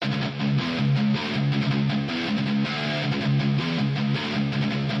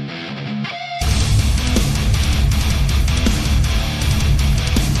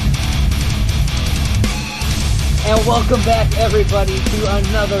welcome back, everybody, to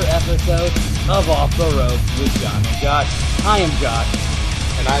another episode of Off the Ropes with John and Josh. I am Josh.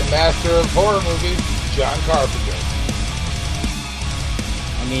 And I'm master of horror movies, John Carpenter.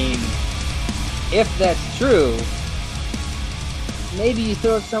 I mean, if that's true, maybe you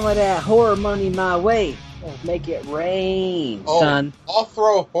throw some of that horror money my way. Make it rain, son. I'll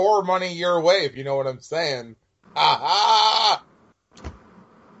throw horror money your way, if you know what I'm saying. Ha ha!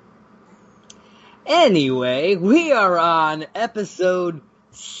 Anyway, we are on episode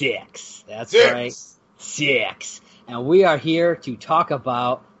 6. That's right. 6. And we are here to talk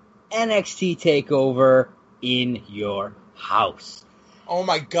about NXT TakeOver in your house. Oh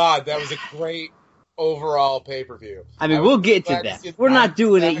my god, that was a great overall pay-per-view. I mean, we'll get to that. We're not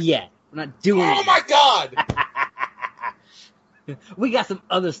doing it yet. We're not doing it. Oh my god! We got some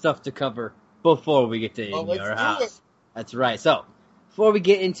other stuff to cover before we get to your house. That's right. So, before we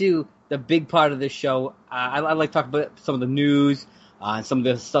get into the big part of this show, I'd like to talk about some of the news and some of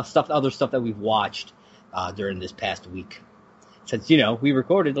the other stuff that we've watched during this past week. Since, we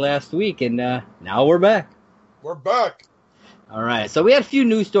recorded last week, and now we're back. We're back. All right. So, we had a few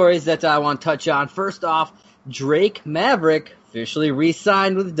news stories that I want to touch on. First off, Drake Maverick officially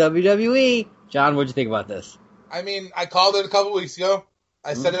re-signed with WWE. John, what'd you think about this? I mean, I called it a couple weeks ago.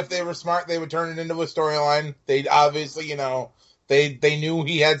 I said if they were smart, they would turn it into a storyline. They'd obviously, they knew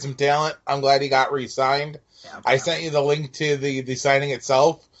he had some talent. I'm glad he got re-signed. Yeah, I sent you the link to the signing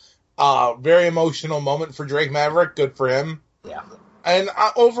itself. Very emotional moment for Drake Maverick. Good for him. Yeah. And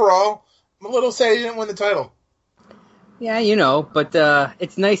overall, I'm a little sad he didn't win the title. Yeah, but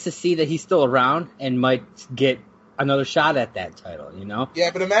it's nice to see that he's still around and might get another shot at that title,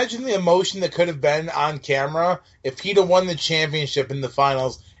 Yeah, but imagine the emotion that could have been on camera if he'd have won the championship in the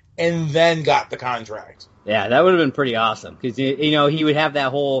finals and then got the contract. Yeah, that would have been pretty awesome because, he would have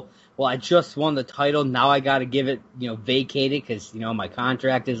that whole, well, I just won the title, now I got to give it, vacated because, my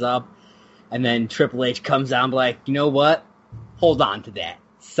contract is up. And then Triple H comes out and be like, you know what? Hold on to that.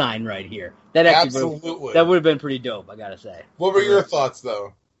 Sign right here. That Absolutely. That would have been pretty dope, I got to say. What were your thoughts,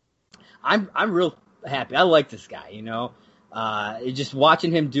 though? I'm real happy. I like this guy, just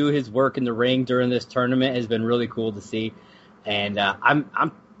watching him do his work in the ring during this tournament has been really cool to see, and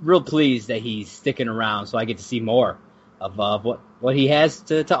I'm real pleased that he's sticking around, so I get to see more of what he has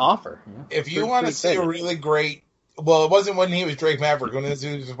to offer. If you want to see a really great, well, it wasn't when he was Drake Maverick, when this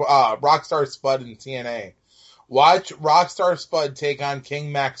was Rockstar Spud in TNA. Watch Rockstar Spud take on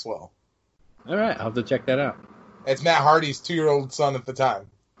King Maxwell. All right, I'll have to check that out. It's Matt Hardy's 2-year-old son at the time.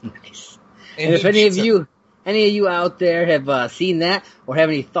 Nice. And if any of you out there have seen that or have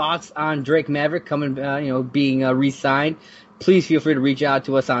any thoughts on Drake Maverick coming, being re-signed, please feel free to reach out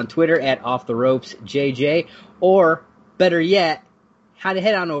to us on Twitter at OffTheRopesJJ, or better yet,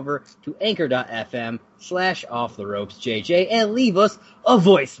 head on over to anchor.fm/OffTheRopesJJ and leave us a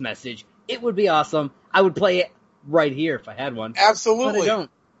voice message. It would be awesome. I would play it right here if I had one. Absolutely. But I don't.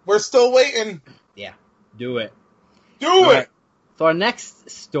 We're still waiting. Yeah, do it. Do it! Right. So our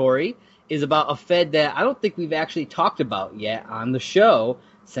next story is about a fed that I don't think we've actually talked about yet on the show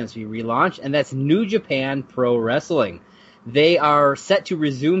since we relaunched, and that's New Japan Pro Wrestling. They are set to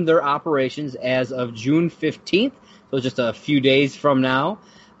resume their operations as of June 15th, so just a few days from now,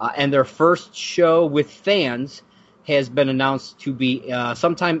 and their first show with fans has been announced to be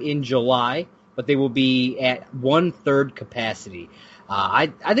sometime in July, but they will be at 1/3 capacity.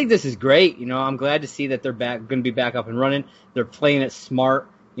 I think this is great. I'm glad to see that they're going to be back up and running. They're playing it smart,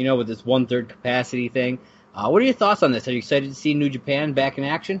 with this 1/3 capacity thing. What are your thoughts on this? Are you excited to see New Japan back in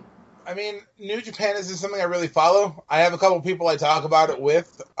action? I mean, New Japan isn't something I really follow. I have a couple people I talk about it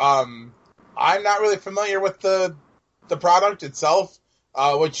with. I'm not really familiar with the product itself,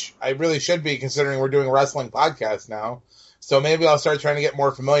 which I really should be considering we're doing a wrestling podcast now. So maybe I'll start trying to get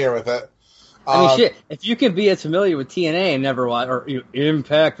more familiar with it. I mean, shit, if you can be as familiar with TNA and never watch, or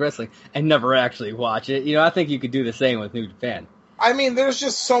Impact Wrestling and never actually watch it, I think you could do the same with New Japan. I mean, there's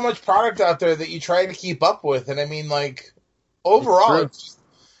just so much product out there that you try to keep up with, and I mean, overall, it's just,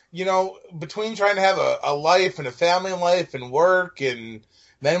 between trying to have a life and a family life and work and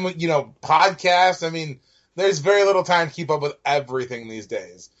then, podcasts, I mean, there's very little time to keep up with everything these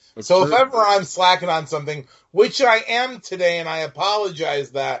days. It's true. If ever I'm slacking on something, which I am today, and I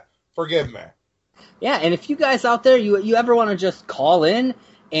apologize that, forgive me. Yeah, and if you guys out there, you ever want to just call in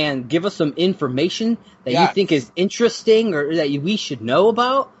and give us some information that you think is interesting or that we should know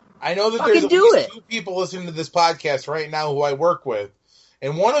about, I know that there's at least 2 people listening to this podcast right now who I work with.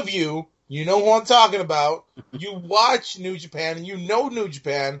 And one of you, you know who I'm talking about, you watch New Japan and you know New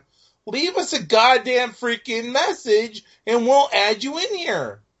Japan, leave us a goddamn freaking message and we'll add you in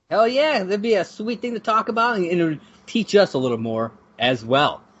here. Hell yeah, that'd be a sweet thing to talk about, and teach us a little more as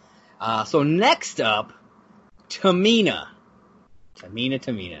well. So next up, Tamina.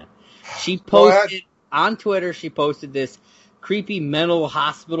 She posted on Twitter, she posted this creepy mental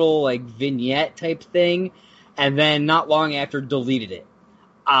hospital like vignette type thing, and then not long after deleted it.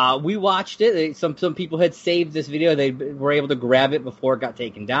 We watched it. Some people had saved this video. They were able to grab it before it got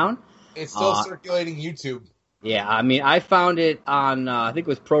taken down. It's still circulating YouTube. Yeah, I mean, I found it on, I think it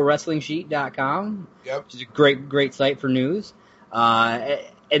was ProWrestlingSheet.com. Yep. Which is a great site for news.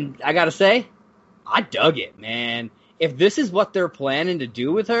 And I gotta say, I dug it, man. If this is what they're planning to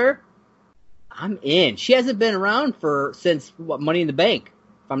do with her, I'm in. She hasn't been around since Money in the Bank,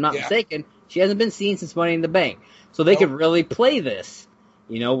 if I'm not mistaken. She hasn't been seen since Money in the Bank. So they could really play this,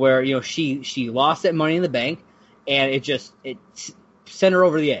 where, she lost that Money in the Bank, and it sent her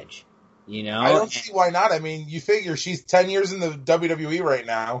over the edge. I don't see why not. I mean, you figure she's 10 years in the WWE right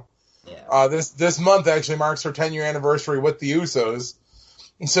now. Yeah. This month actually marks her 10-year anniversary with the Usos.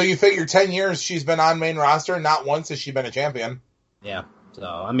 And so you figure 10 years she's been on main roster, and not once has she been a champion. Yeah. So,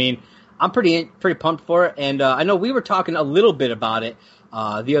 I mean, I'm pretty pumped for it. And I know we were talking a little bit about it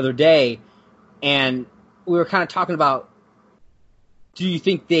the other day, and we were kind of talking about, do you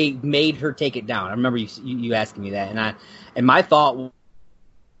think they made her take it down? I remember you asking me that, and my thought,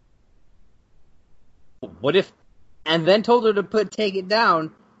 what if, and then told her to take it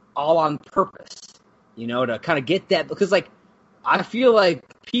down all on purpose, to kind of get that, because I feel like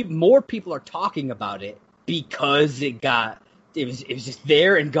more people are talking about it because it was just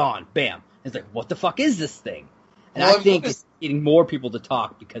there and gone, bam. It's like, what the fuck is this thing? And I think it's getting more people to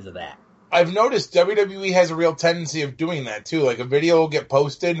talk because of that. I've noticed WWE has a real tendency of doing that too. Like a video will get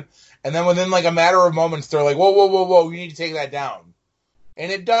posted, and then within a matter of moments, they're like, whoa, you need to take that down. And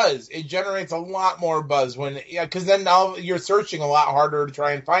it does. It generates a lot more buzz because then now you're searching a lot harder to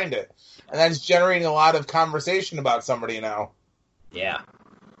try and find it. And that's generating a lot of conversation about somebody now. Yeah.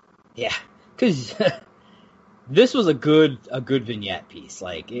 Yeah. Because this was a good vignette piece.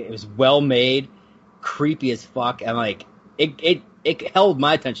 It was well made, creepy as fuck, and it held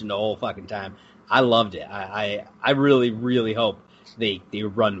my attention the whole fucking time. I loved it. I really, really hope they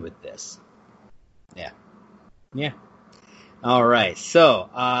run with this. Yeah. Yeah. All right, so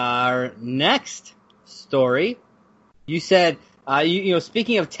our next story, you said,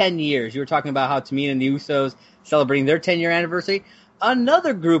 speaking of 10 years, you were talking about how Tamina and the Usos celebrating their 10-year anniversary.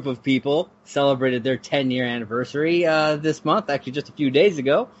 Another group of people celebrated their 10-year anniversary this month, actually just a few days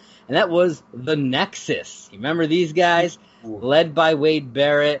ago, and that was the Nexus. You remember these guys? Ooh. Led by Wade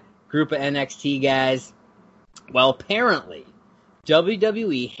Barrett, group of NXT guys. Well, apparently,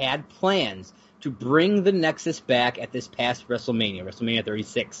 WWE had plans to bring the Nexus back at this past WrestleMania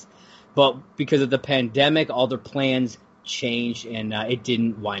 36. But because of the pandemic, all their plans changed, and it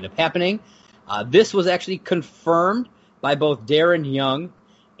didn't wind up happening. This was actually confirmed by both Darren Young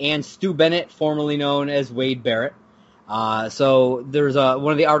and Stu Bennett, formerly known as Wade Barrett. So there's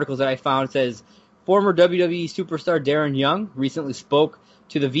one of the articles that I found says, former WWE superstar Darren Young recently spoke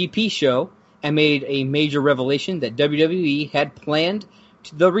to the VP show and made a major revelation that WWE had planned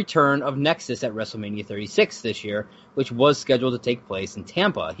the return of Nexus at WrestleMania 36 this year, which was scheduled to take place in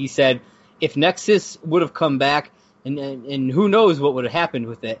Tampa. He said, if Nexus would have come back, and who knows what would have happened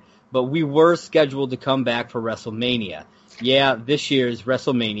with it, but we were scheduled to come back for WrestleMania. Yeah, this year's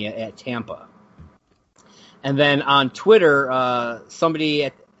WrestleMania at Tampa. And then on Twitter, somebody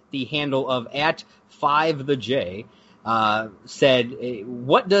at the handle of @5theJ said,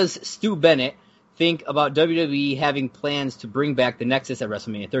 what does Stu Bennett think about WWE having plans to bring back the Nexus at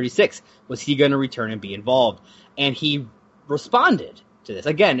WrestleMania 36? Was he going to return and be involved? And he responded to this.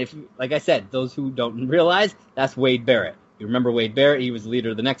 Again, like I said, those who don't realize, that's Wade Barrett. You remember Wade Barrett? He was the leader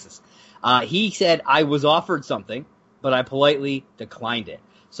of the Nexus. He said, I was offered something, but I politely declined it.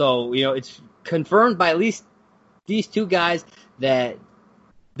 So, it's confirmed by at least these two guys that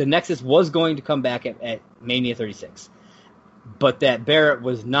the Nexus was going to come back at Mania 36. But that Barrett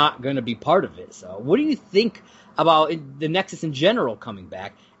was not going to be part of it. So what do you think about the Nexus in general coming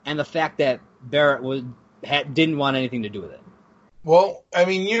back and the fact that Barrett didn't want anything to do with it? Well, I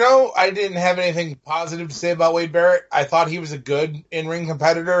mean, I didn't have anything positive to say about Wade Barrett. I thought he was a good in-ring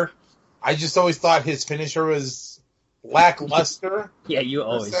competitor. I just always thought his finisher was lackluster. Yeah, you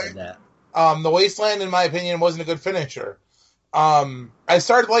always said that. The Wasteland, in my opinion, wasn't a good finisher. I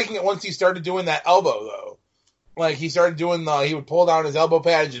started liking it once he started doing that elbow, though. He started doing he would pull down his elbow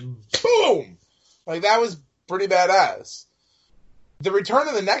pad and just boom! That was pretty badass. The return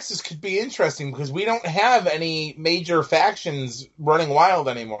of the Nexus could be interesting because we don't have any major factions running wild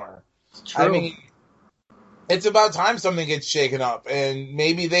anymore. True. I mean, it's about time something gets shaken up, and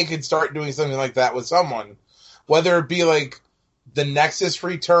maybe they could start doing something like that with someone. whether it be like the Nexus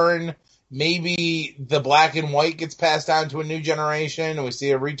return, maybe the black and white gets passed on to a new generation, and we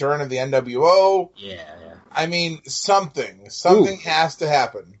see a return of the NWO. Yeah. I mean, something has to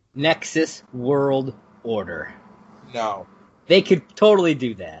happen. Nexus World Order. No. They could totally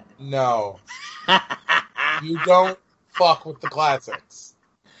do that. No. You don't fuck with the classics.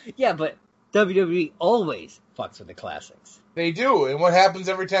 Yeah, but WWE always fucks with the classics. They do, and what happens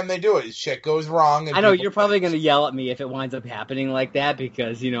every time they do it? Shit goes wrong. And I know you're probably going to yell at me if it winds up happening like that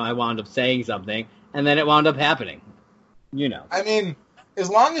because, I wound up saying something, and then it wound up happening. I mean, as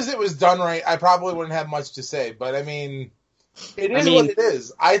long as it was done right, I probably wouldn't have much to say, but I mean, it is what it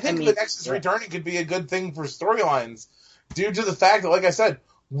is. I think the Nexus returning could be a good thing for storylines due to the fact that, like I said,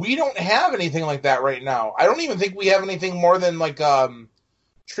 we don't have anything like that right now. I don't even think we have anything more than, like,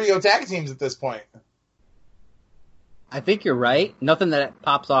 trio tag teams at this point. I think you're right. Nothing that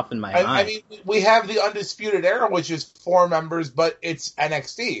pops off in my mind. I mean, we have the Undisputed Era, which is 4 members, but it's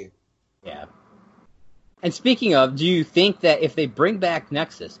NXT. Yeah. And speaking of, do you think that if they bring back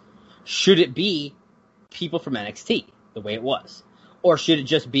Nexus, should it be people from NXT, the way it was? Or should it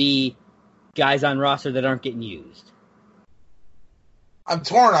just be guys on roster that aren't getting used? I'm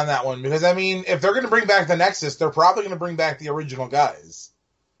torn on that one, because, I mean, if they're going to bring back the Nexus, they're probably going to bring back the original guys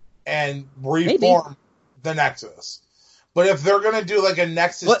and reform the Nexus. But if they're going to do like a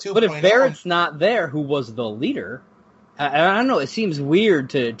Nexus 2.0... But if Barrett's not there, who was the leader, I don't know, it seems weird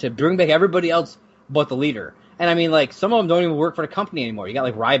to bring back everybody else but the leader. And I mean, like, some of them don't even work for the company anymore. You got,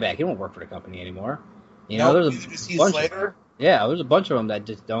 like, Ryback. He don't work for the company anymore. There's a bunch of them. Yeah, there's a bunch of them that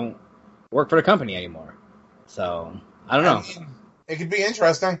just don't work for the company anymore. So, I don't know. I mean, it could be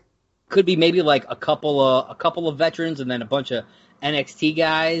interesting. Could be maybe, like, a couple of veterans and then a bunch of NXT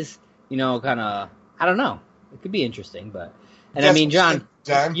guys, kind of, I don't know. It could be interesting, but... And I mean, John,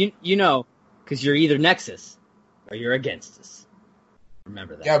 you know, because you're either Nexus or you're against us.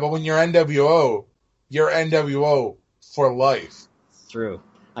 Remember that. Yeah, but when you're NWO for life. It's true.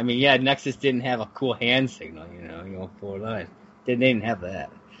 I mean, yeah, Nexus didn't have a cool hand signal, for life. They didn't have that.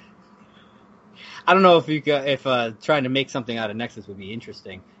 I don't know if trying to make something out of Nexus would be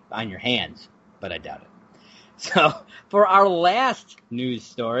interesting on your hands, but I doubt it. So, for our last news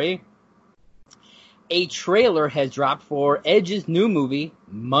story... A trailer has dropped for Edge's new movie,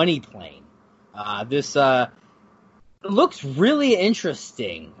 Money Plane. This looks really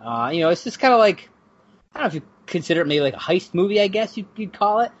interesting. It's just kind of like, I don't know if you consider it maybe like a heist movie, I guess you'd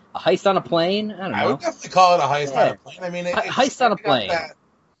call it. A heist on a plane? I don't know. I would definitely call it a heist on a plane. I mean, heist on a plane.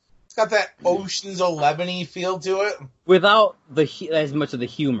 It's got that Ocean's 11-y feel to it. Without as much of the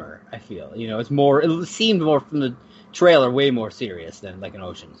humor, I feel. It seemed more from the trailer way more serious than like an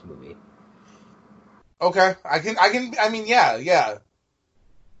Ocean's movie. Okay, I mean, yeah.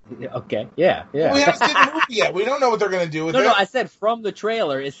 Okay, yeah. Well, we haven't seen the movie yet. We don't know what they're going to do with it. No, I said from the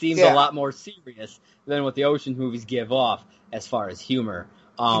trailer, it seems a lot more serious than what the Ocean movies give off as far as humor.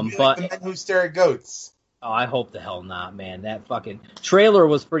 But like the Men Who Stare at Goats. Oh, I hope the hell not, man. That fucking trailer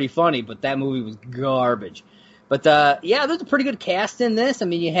was pretty funny, but that movie was garbage. But there's a pretty good cast in this. I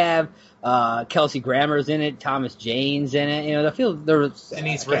mean, you have Kelsey Grammer's in it, Thomas Jane's in it. I feel there was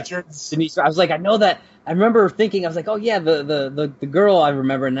Denise Richards. I was like, I know that. I remember thinking, I was like, oh yeah, the girl I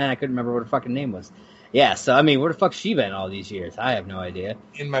remember, and then I couldn't remember what her fucking name was. Yeah, so I mean, where the fuck's she been all these years? I have no idea.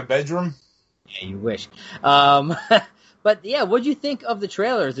 In my bedroom. Yeah, you wish. But yeah, what'd you think of the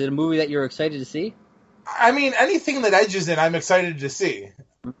trailer? Is it a movie that you're excited to see? I mean, anything that Edge is in, I'm excited to see,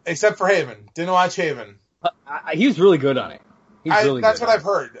 except for Haven. Didn't watch Haven. He was really good on it. That's what I've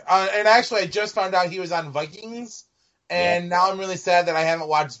heard. And actually, I just found out he was on Vikings, and now I'm really sad that I haven't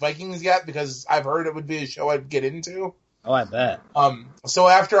watched Vikings yet because I've heard it would be a show I'd get into. Oh, I bet. So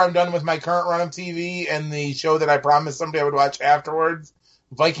after I'm done with my current run of TV and the show that I promised someday I would watch afterwards,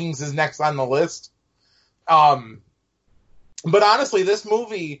 Vikings is next on the list. But honestly, this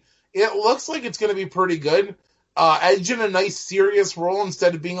movie, it looks like it's going to be pretty good. Edge in a nice serious role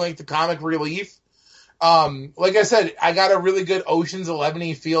instead of being like the comic relief. Like I said, I got a really good Ocean's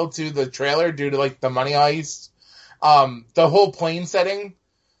 11-y feel to the trailer due to like the money heist. The whole plane setting.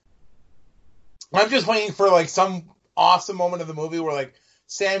 I'm just waiting for like some awesome moment of the movie where like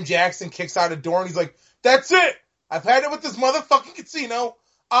Sam Jackson kicks out a door and he's like, "That's it! I've had it with this motherfucking casino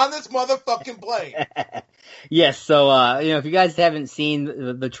on this motherfucking plane." Yes, so if you guys haven't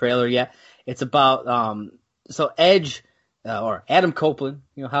seen the trailer yet, it's about so Edge or Adam Copeland,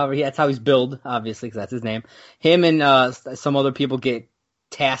 however that's how he's billed, obviously, because that's his name. Him and some other people get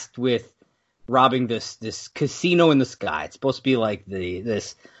tasked with robbing this casino in the sky. It's supposed to be like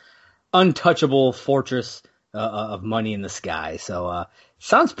this untouchable fortress of Money in the Sky. So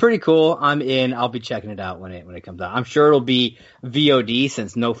sounds pretty cool. I'm in. I'll be checking it out when it comes out. I'm sure it'll be VOD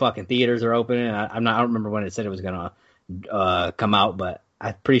since no fucking theaters are open. And I don't remember when it said it was gonna come out, but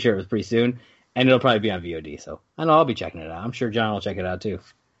I'm pretty sure it was pretty soon. And it'll probably be on VOD. So I know I'll be checking it out. I'm sure John will check it out too.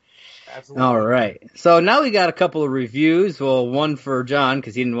 Absolutely. All right. So now we got a couple of reviews. Well, one for John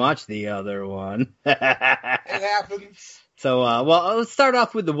because he didn't watch the other one. It happens. So, well, let's start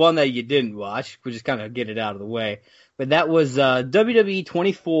off with the one that you didn't watch. We'll just kind of get it out of the way. But that was WWE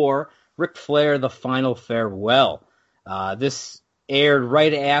 24, Ric Flair, The Final Farewell. This aired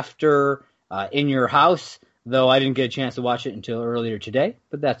right after In Your House, though I didn't get a chance to watch it until earlier today.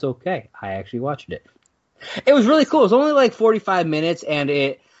 But that's okay. I actually watched it. It was really cool. It was only like 45 minutes, and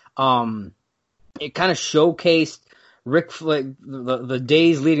it kind of showcased Ric Flair, the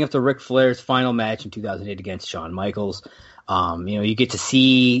days leading up to Ric Flair's final match in 2008 against Shawn Michaels. You get to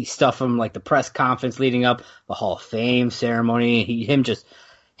see stuff from like the press conference leading up, the Hall of Fame ceremony, him just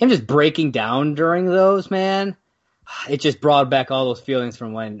breaking down during those, man. It just brought back all those feelings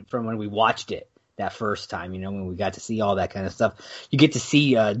from when we watched it that first time, when we got to see all that kind of stuff. You get to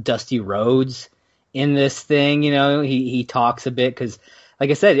see Dusty Rhodes in this thing, he talks a bit because, like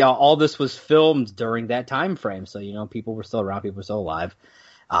I said, all this was filmed during that time frame. So, people were still around, people were still alive.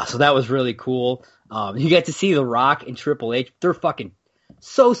 So that was really cool. You get to see The Rock and Triple H. They're fucking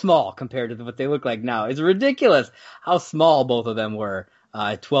so small compared to what they look like now. It's ridiculous how small both of them were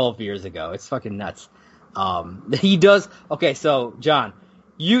 12 years ago. It's fucking nuts. He does. Okay, so John,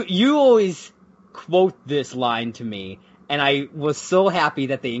 you always quote this line to me, and I was so happy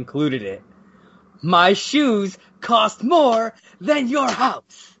that they included it. My shoes cost more than your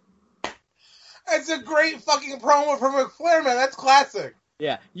house. That's a great fucking promo from Ric Flair, man. That's classic.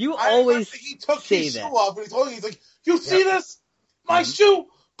 Yeah, you always he took say his that. shoe off and he told me, he's like, you see this? My shoe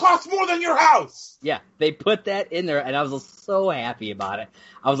costs more than your house. Yeah, they put that in there, and I was so happy about it.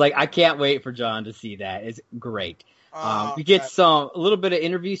 I was like, I can't wait for John to see that. It's great. You get a little bit of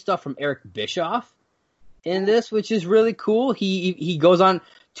interview stuff from Eric Bischoff in this, which is really cool. He goes on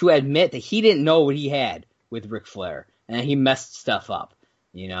to admit that he didn't know what he had with Ric Flair, and he messed stuff up,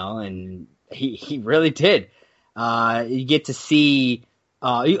 and he really did. You get to see.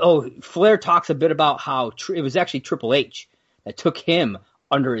 Flair talks a bit about how it was actually Triple H that took him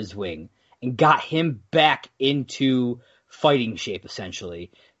under his wing and got him back into fighting shape, essentially,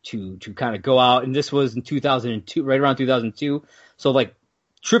 to kind of go out. And this was in 2002, right around 2002. So, like,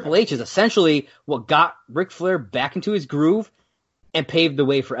 Triple H is essentially what got Ric Flair back into his groove and paved the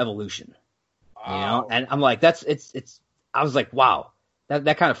way for Evolution. Wow. And I'm like, I was like, wow,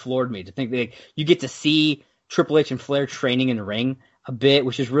 that kind of floored me to think that you get to see Triple H and Flair training in the ring a bit,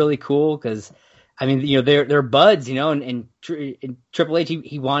 which is really cool because, I mean, they're buds, and Triple H,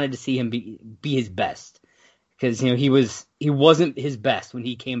 he wanted to see him be his best because, he wasn't his best when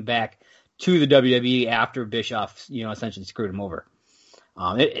he came back to the WWE after Bischoff, essentially screwed him over.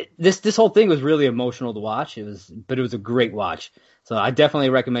 This whole thing was really emotional to watch. But it was a great watch. So I definitely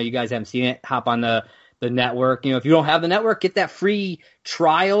recommend, you guys haven't seen it, hop on the network. If you don't have the network, get that free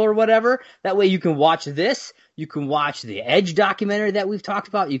trial or whatever. That way you can watch this. You can watch the Edge documentary that we've talked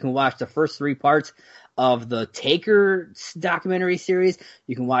about. You can watch the first 3 parts of the Taker documentary series.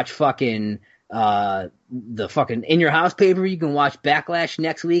 You can watch fucking the fucking In Your House paper. You can watch Backlash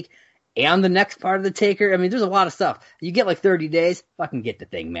next week and the next part of the Taker. I mean, there's a lot of stuff. You get like 30 days. Fucking get the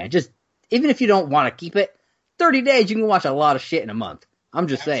thing, man. Just even if you don't want to keep it, 30 days you can watch a lot of shit in a month. I'm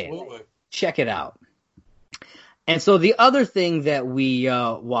just saying. Check it out. And so the other thing that we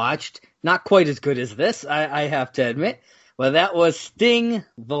watched, not quite as good as this, I have to admit, but that was Sting,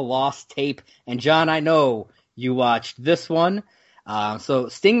 The Lost Tape. And John, I know you watched this one. So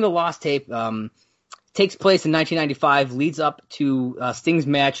Sting, The Lost Tape takes place in 1995, leads up to Sting's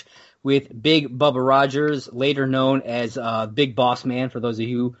match with Big Bubba Rogers, later known as Big Boss Man, for those of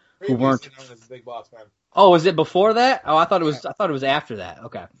you who weren't. Known as Big Boss Man. Oh, was it before that? Oh, I thought it was after that.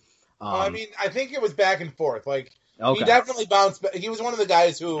 Okay. I mean, I think it was back and forth. Like, okay. He definitely bounced back. He was one of the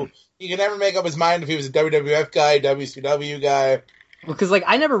guys who he could never make up his mind if he was a WWF guy, WCW guy. Because, like,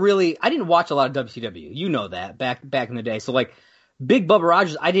 I didn't watch a lot of WCW. You know that, back in the day. So, like, Big Bubba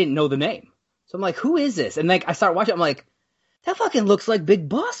Rogers, I didn't know the name. So I'm like, who is this? And, like, I started watching, I'm like, that fucking looks like Big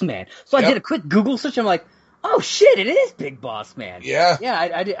Boss Man. So I did a quick Google search, I'm like, oh, shit, it is Big Boss Man. Yeah. Yeah,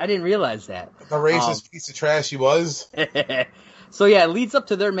 I didn't realize that. The racist piece of trash he was. So, yeah, it leads up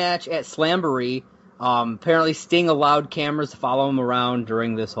to their match at Slamboree. Apparently Sting allowed cameras to follow him around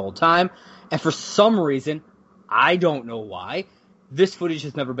during this whole time. And for some reason, I don't know why, this footage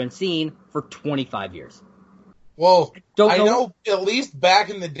has never been seen for 25 years. Well, Don't I know. know at least back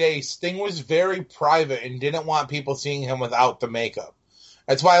in the day, Sting was very private and didn't want people seeing him without the makeup.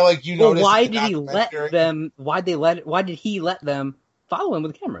 That's why, like, you Well, notice why in the did he let documentary. them? Why did he let them follow him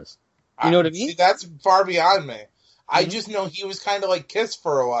with cameras? You know what I mean? See, that's far beyond me. I Mhm. just know he was kind of like Kiss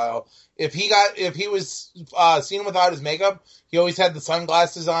for a while. If he was seen without his makeup, he always had the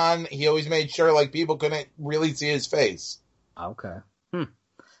sunglasses on. He always made sure like people couldn't really see his face. Okay.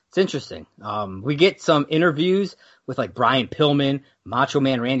 It's interesting. We get some interviews with like Brian Pillman, Macho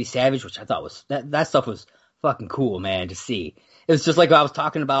Man Randy Savage, which I thought was that stuff was fucking cool, man, to see. It was just like I was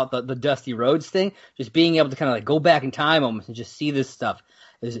talking about the Dusty Rhodes thing, just being able to kind of like go back in time almost and just see this stuff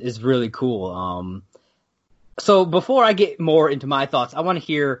is really cool. So before I get more into my thoughts, I want to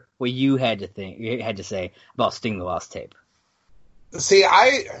hear what you had to say about Sting the Lost Tape. See,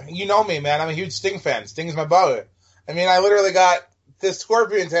 you know me, man. I'm a huge Sting fan. Sting's my brother. I mean, I literally got this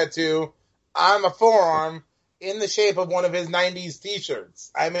scorpion tattoo on my forearm in the shape of one of his 90s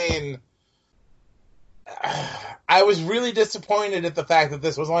t-shirts. I mean, I was really disappointed at the fact that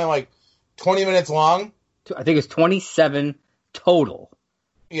this was only like 20 minutes long. I think it's 27 total.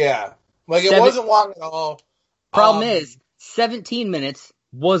 Yeah. Like, it wasn't long at all. Problem is, 17 minutes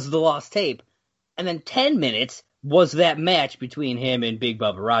was the Lost Tape, and then 10 minutes was that match between him and Big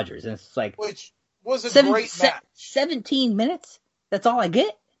Bubba Rogers. And it's like, which was a great match. 17 minutes? That's all I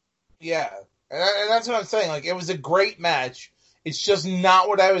get? Yeah. And that's what I'm saying. Like, it was a great match. It's just not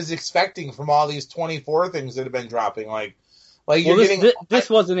what I was expecting from all these 24 things that have been dropping. Like you're getting. This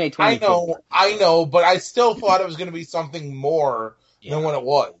wasn't a 24. I know, but I still thought it was going to be something more than what it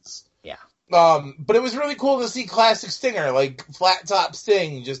was. Yeah. But it was really cool to see classic Stinger, like flat top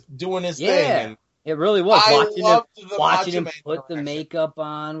Sting, just doing his thing. And it really was. Watching him put the makeup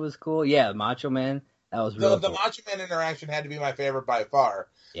on was cool. Yeah, Macho Man, that was really cool. The Macho Man interaction had to be my favorite by far.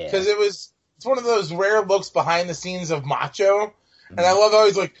 Yeah. Because it's one of those rare looks behind the scenes of Macho. Mm-hmm. And I love how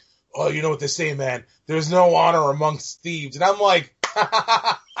he's like, oh, you know what they say, man, there's no honor amongst thieves. And I'm like,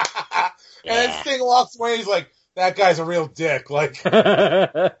 and then Sting walks away and he's like, that guy's a real dick. Like,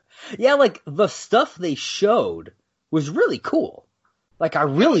 yeah, like the stuff they showed was really cool. Like, I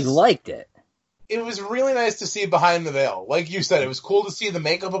really liked it. It was really nice to see behind the veil. Like you said, it was cool to see the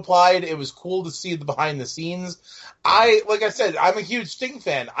makeup applied. It was cool to see the behind the scenes. Like I said, I'm a huge Sting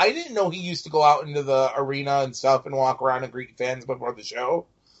fan. I didn't know he used to go out into the arena and stuff and walk around and greet fans before the show.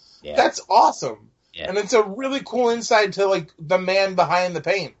 Yeah. That's awesome. Yeah. And it's a really cool insight to like the man behind the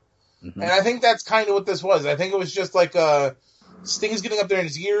paint. Mm-hmm. And I think that's kind of what this was. I think it was just like Sting's getting up there in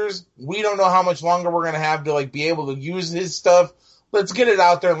his years. We don't know how much longer we're going to have to like be able to use his stuff. Let's get it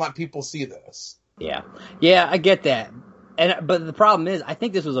out there and let people see this. Yeah, I get that. But the problem is, I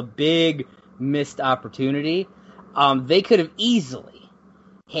think this was a big missed opportunity. They could have easily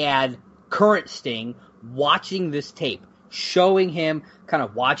had current Sting watching this tape, showing him, kind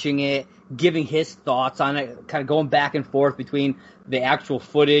of watching it, giving his thoughts on it, kind of going back and forth between the actual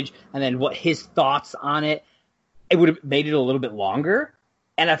footage and then what his thoughts on it. It would have made it a little bit longer,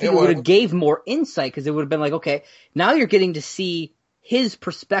 and I think it would have gave more insight because it would have been like, okay, now you're getting to see his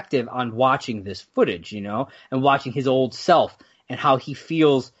perspective on watching this footage, you know, and watching his old self and how he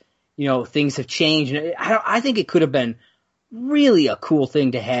feels, you know, things have changed. And I think it could have been really a cool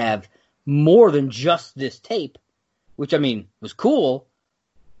thing to have more than just this tape, which I mean was cool,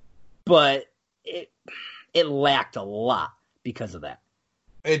 but it lacked a lot because of that.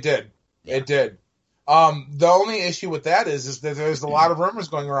 It did. Yeah. It did. The only issue with that is that there's a lot of rumors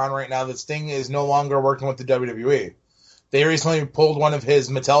going around right now that Sting is no longer working with the WWE. They recently pulled one of his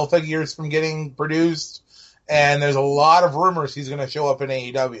Mattel figures from getting produced, and there's a lot of rumors he's going to show up in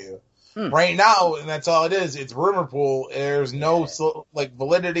AEW. Right now, and that's all it is, it's rumor pool. There's no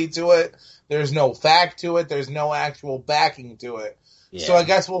validity to it. There's no fact to it. There's no actual backing to it. Yeah. So I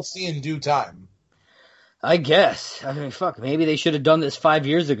guess we'll see in due time. I guess. I mean, fuck, maybe they should have done this 5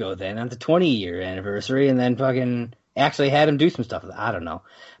 years ago then, on the 20-year anniversary, and then fucking actually had him do some stuff. I don't know.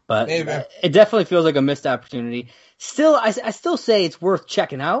 But it definitely feels like a missed opportunity. Still, I still say it's worth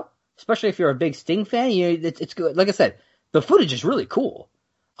checking out, especially if you're a big Sting fan. You know, it's good. Like I said, the footage is really cool.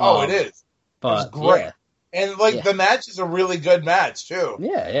 Oh, it is. But, it was great. Yeah. And, the match is a really good match, too.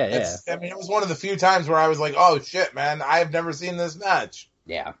 Yeah. I mean, it was one of the few times where I was like, oh, shit, man, I've never seen this match.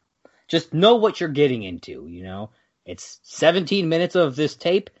 Yeah. Just know what you're getting into, you know? It's 17 minutes of this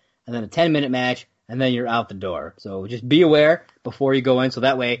tape, and then a 10-minute match, and then you're out the door. So just be aware before you go in, so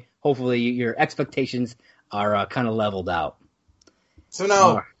that way, hopefully, your expectations are kind of leveled out. So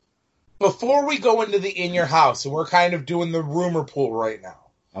now, before we go into the In Your House, and we're kind of doing the rumor pool right now,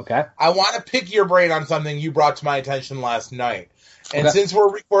 okay, I want to pick your brain on something you brought to my attention last night. And since we're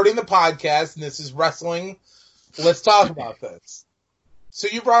recording the podcast, and this is wrestling, let's talk about this. So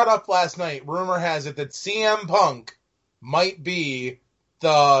you brought up last night, rumor has it that CM Punk might be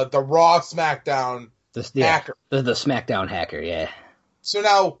the Raw SmackDown hacker. The SmackDown hacker, yeah. So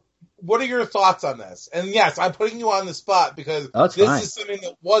now, what are your thoughts on this? And yes, I'm putting you on the spot because this is something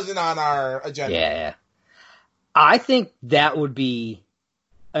that wasn't on our agenda. Yeah. I think that would be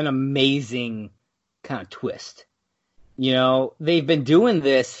an amazing kind of twist. You know, they've been doing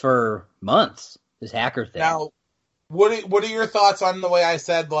this for months, this hacker thing. Now, what are your thoughts on the way I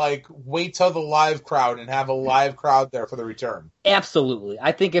said, like, wait till the live crowd and have a live crowd there for the return? Absolutely.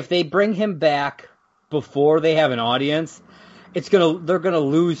 I think if they bring him back before they have an audience, they're gonna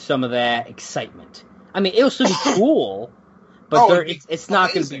lose some of that excitement. I mean, it'll still be cool, but it's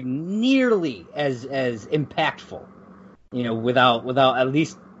not going to be nearly as impactful. You know, without at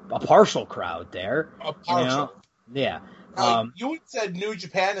least a partial crowd there. A partial. You know? Yeah. You had said New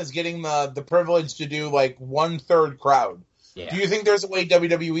Japan is getting the privilege to do like 1/3 crowd. Yeah. Do you think there's a way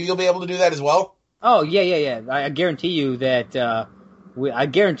WWE will be able to do that as well? Oh yeah. I guarantee you that.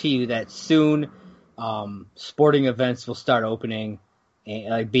 Soon, sporting events will start opening, and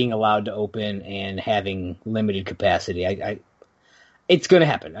like being allowed to open and having limited capacity. It's going to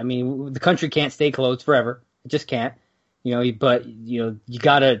happen. I mean, the country can't stay closed forever. It just can't. You know, but you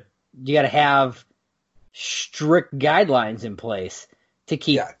gotta have strict guidelines in place to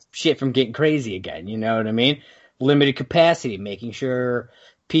keep shit from getting crazy again. You know what I mean? Limited capacity, making sure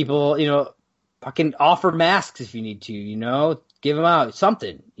people, fucking offer masks if you need to, give them out,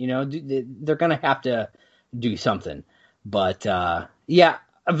 something, they're going to have to do something. But,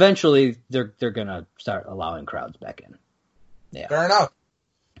 eventually they're going to start allowing crowds back in. Yeah. Fair enough.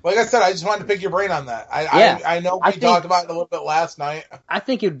 Like I said, I just wanted to pick your brain on that. I know we talked about it a little bit last night. I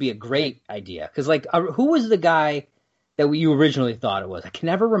think it would be a great idea. Because, who was the guy that you originally thought it was? I can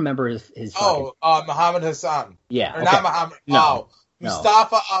never remember his Muhammad Hassan. Yeah. Or not Muhammad. No.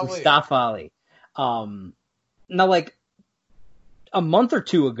 Mustafa Ali. Mustafa Ali. Now, a month or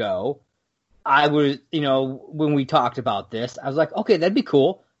two ago, I was, when we talked about this, I was like, okay, that'd be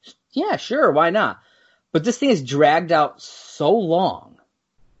cool. Yeah, sure, why not? But this thing has dragged out so long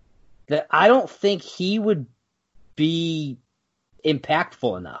that I don't think he would be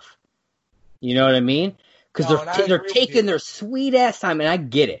impactful enough. You know what I mean? Because they're taking their sweet ass time, and I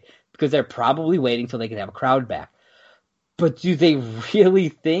get it, because they're probably waiting till they can have a crowd back. But do they really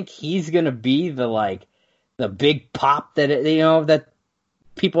think he's gonna be the big pop that that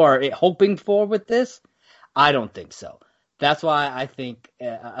people are hoping for with this? I don't think so. That's why I think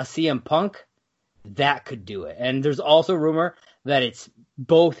a CM Punk, that could do it. And there's also rumor that it's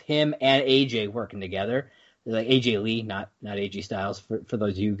both him and AJ working together. Like AJ Lee, not AJ Styles, for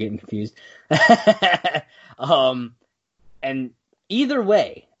those of you getting confused. And either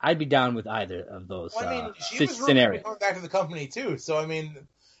way, I'd be down with either of those she was scenarios. Going back to the company too, so I mean,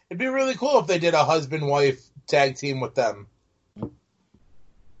 it'd be really cool if they did a husband-wife tag team with them.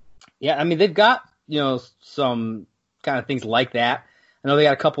 Yeah, I mean, they've got some kind of things like that. I know they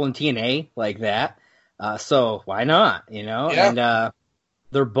got a couple in TNA like that. So why not? Yeah. And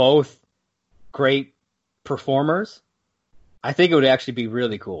they're both great performers. I think it would actually be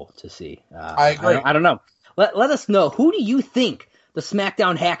really cool to see. I agree. I don't know. Let us know. Who do you think the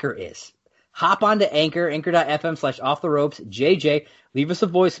SmackDown hacker is? Hop onto anchor.fm/offtheropes. JJ, leave us a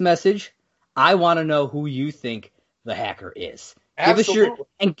voice message. I want to know who you think the hacker is. Absolutely.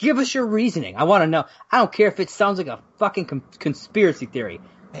 Give us your reasoning. I want to know. I don't care if it sounds like a fucking conspiracy theory.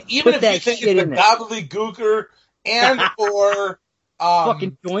 Even if you think it's the gobbledygooker and or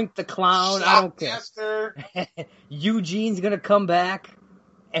fucking Doink the Clown, I don't care. Eugene's gonna come back,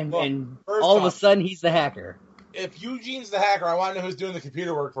 and all of a sudden he's the hacker. If Eugene's the hacker, I want to know who's doing the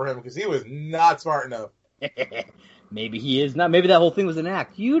computer work for him, because he was not smart enough. Maybe he is not. Maybe that whole thing was an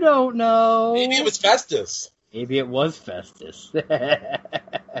act. You don't know. Maybe it was Festus. Maybe it was Festus.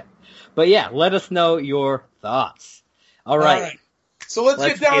 But yeah, let us know your thoughts. All right. So let's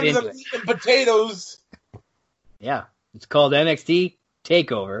get down to the meat and potatoes. Yeah. It's called NXT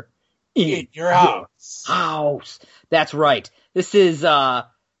TakeOver in your house. That's right. This is the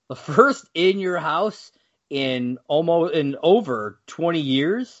first in your house in over 20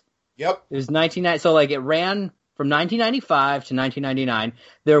 years. Yep. It was 1990. So it ran from 1995 to 1999.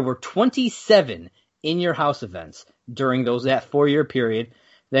 There were 27 in your house events during that 4-year period.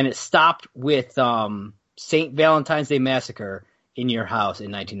 Then it stopped with St. Valentine's Day Massacre in your house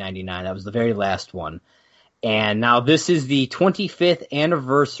in 1999. That was the very last one. And now this is the 25th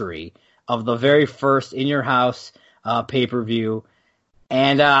anniversary of the very first in your house pay-per-view.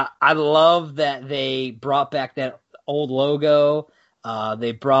 And I love that they brought back that old logo.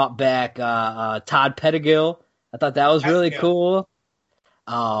 They brought back Todd Pettengill I thought that was really Yeah. cool.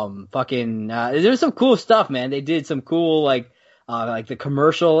 There's some cool stuff, man. They did some cool, like the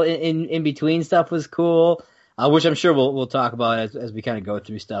commercial in between stuff was cool, which I'm sure we'll talk about as we kind of go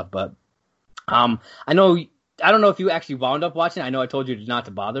through stuff. But, I don't know if you actually wound up watching. I know I told you not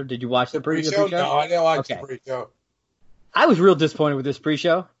to bother. Did you watch the pre-show? No, I didn't watch the pre-show. I was real disappointed with this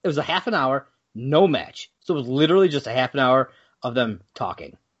pre-show. It was a half an hour, no match. So it was literally just a half an hour of them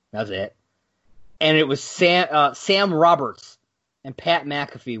talking. That's it. And it was Sam Roberts and Pat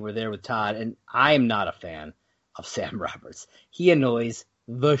McAfee were there with Todd, and I am not a fan of Sam Roberts. He annoys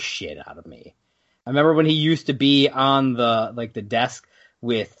the shit out of me. I remember when he used to be on the desk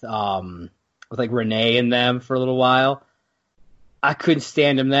with Renee and them for a little while. I couldn't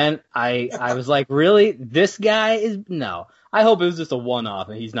stand him then. I was like, really? This guy is no. I hope it was just a one-off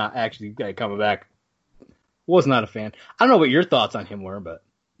and he's not actually coming back. Was not a fan. I don't know what your thoughts on him were, but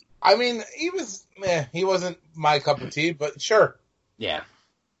I mean, he wasn't my cup of tea, but sure. Yeah,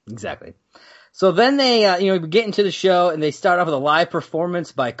 exactly. So then they, get into the show and they start off with a live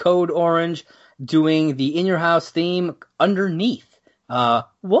performance by Code Orange doing the In Your House theme Underneath.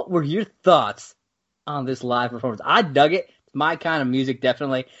 What were your thoughts on this live performance? I dug it. It's my kind of music,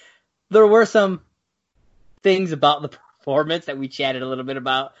 definitely. There were some things about the performance that we chatted a little bit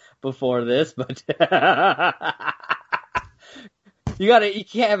about before this, but you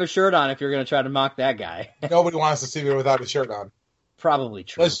can't have a shirt on if you're going to try to mock that guy. Nobody wants to see me without a shirt on. Probably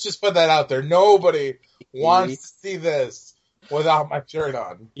true. Let's just put that out there. Nobody wants to see this without my shirt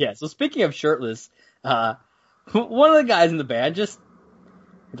on. Yeah, so speaking of shirtless, one of the guys in the band just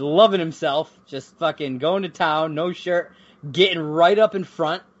loving himself, just fucking going to town, no shirt, getting right up in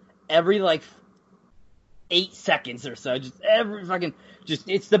front every 8 seconds or so. It's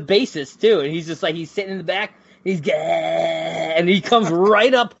the bassist too, and he's just he's sitting in the back, and he comes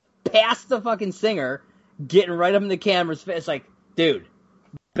right up past the fucking singer, getting right up in the camera's face. It's like, dude,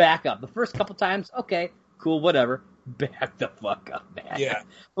 back up. The first couple times, okay, cool, whatever. Back the fuck up, man. Yeah.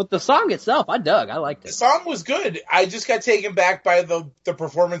 But the song itself, I dug. I liked it. The song was good. I just got taken back by the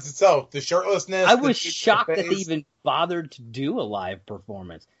performance itself. The shirtlessness. I was shocked that they even bothered to do a live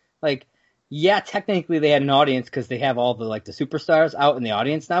performance. Yeah, technically they had an audience because they have all the superstars out in the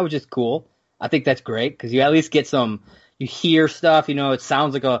audience now, which is cool. I think that's great because you at least get you hear stuff, it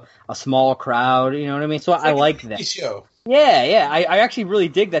sounds like a small crowd, you know what I mean? So I like that. Show. Yeah. I actually really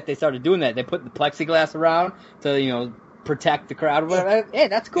dig that they started doing that. They put the plexiglass around to, protect the crowd or whatever. Hey,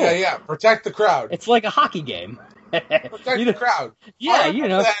 that's cool. Yeah, protect the crowd. It's like a hockey game. Protect the crowd. Yeah,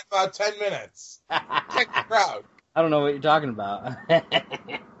 that about 10 minutes. Protect the crowd. I don't know what you're talking about.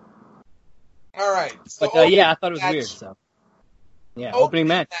 All right. So but I thought it was weird. So yeah, opening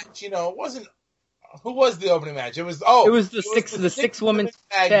match. It wasn't. Who was the opening match? It was the six woman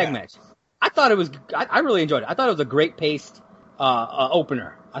tag match. I thought it was. I really enjoyed it. I thought it was a great paced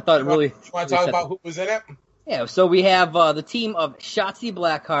opener. I thought it really. You want to talk about who was in it? Yeah. So we have the team of Shotzi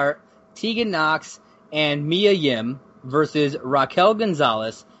Blackheart, Tegan Knox, and Mia Yim versus Raquel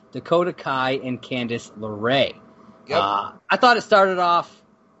Gonzalez, Dakota Kai, and Candice LeRae. Yep. I thought it started off.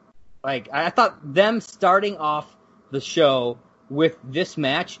 I thought them starting off the show with this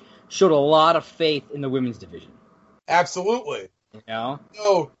match showed a lot of faith in the women's division. Absolutely.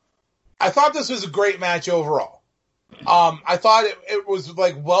 So I thought this was a great match overall. I thought it was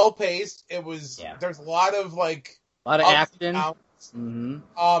well paced. It was there's a lot of action.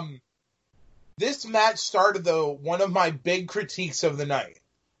 Mm-hmm. This match started though one of my big critiques of the night,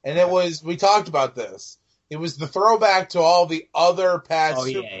 and it was we talked about this. It was the throwback to all the other past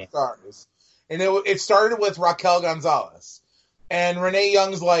superstars. And it started with Raquel Gonzalez. And Renee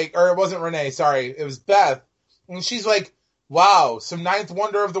Young's or it wasn't Renee, sorry, it was Beth. And she's like, wow, some ninth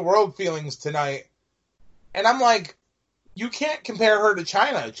wonder of the world feelings tonight. And I'm like, you can't compare her to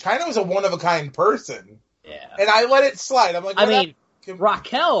Chyna. Chyna was a one-of-a-kind person. Yeah. And I let it slide. I'm like,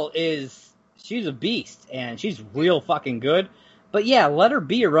 Raquel she's a beast, and she's real fucking good. But yeah, let her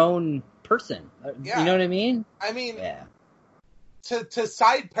be her own person. Yeah. You know what I mean? I mean, to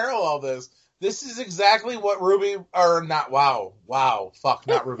side parallel this is exactly what Ruby, or not, not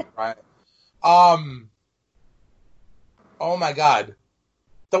Ruby Riott. Oh my God.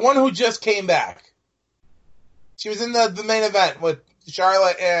 The one who just came back. She was in the main event with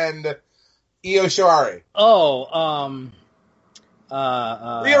Charlotte and Io Shirai.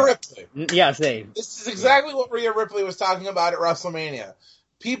 Rhea Ripley. Yeah, same. This is exactly what Rhea Ripley was talking about at WrestleMania.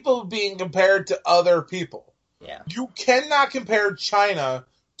 People being compared to other people. Yeah. You cannot compare Chyna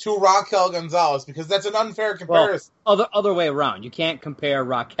to Raquel Gonzalez because that's an unfair comparison. Well, other way around. You can't compare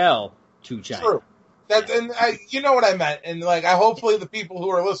Raquel to Chyna. True. And you know what I meant. And hopefully the people who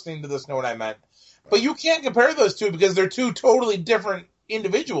are listening to this know what I meant. But you can't compare those two because they're two totally different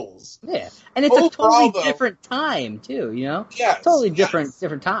individuals. Yeah, and it's Overall, a totally different time too. Yes, totally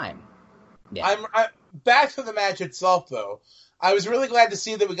different time. Yeah. Back to the match itself, though. I was really glad to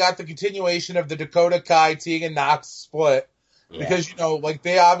see that we got the continuation of the Dakota Kai Tegan Nox split because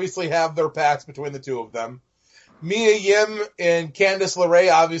they obviously have their paths between the two of them. Mia Yim and Candice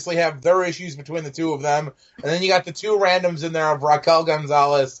LeRae obviously have their issues between the two of them. And then you got the two randoms in there of Raquel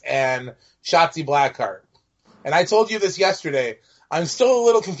Gonzalez and Shotzi Blackheart. And I told you this yesterday. I'm still a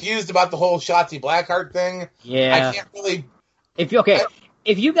little confused about the whole Shotzi Blackheart thing. Yeah. I can't really...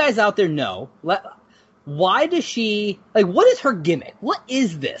 If you guys out there know, why does she... what is her gimmick? What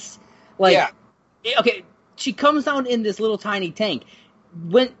is this? Okay, she comes down in this little tiny tank.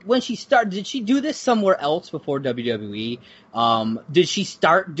 When she started, did she do this somewhere else before WWE? Did she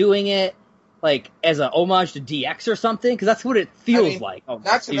start doing it as a homage to DX or something? Because that's what it feels like.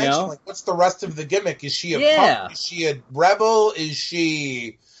 Not to mention, what's the rest of the gimmick? Is she a punk? Is she a rebel? Is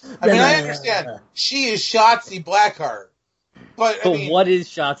she? I understand she is Shotzi Blackheart, but what is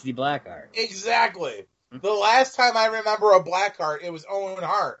Shotzi Blackheart? Exactly. The last time I remember a Blackheart, it was Owen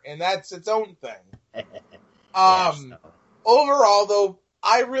Hart, and that's its own thing. Overall, though,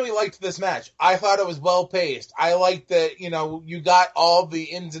 I really liked this match. I thought it was well paced. I liked that, you got all the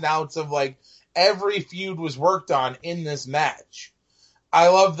ins and outs of every feud was worked on in this match. I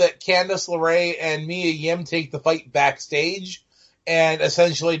love that Candice LeRae and Mia Yim take the fight backstage, and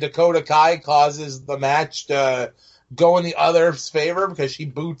essentially Dakota Kai causes the match to go in the other's favor because she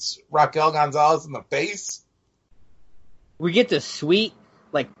boots Raquel Gonzalez in the face. We get the sweet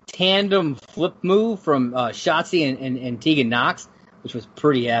tandem flip move from Shotzi and Tegan Nox, which was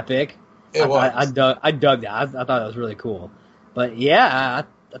pretty epic. I dug that. I thought that was really cool. But yeah,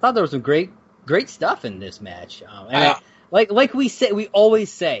 I thought there was some great stuff in this match. Like we always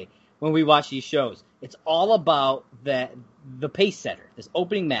say when we watch these shows, it's all about the pace setter, this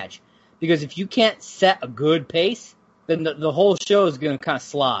opening match. Because if you can't set a good pace, then the whole show is going to kind of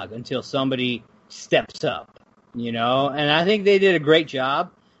slog until somebody steps up. And I think they did a great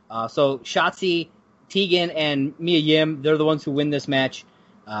job. So Shotzi, Tegan, and Mia Yim, they're the ones who win this match.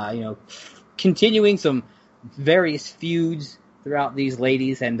 Continuing some various feuds throughout these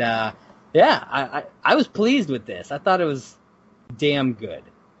ladies. And, I was pleased with this. I thought it was damn good.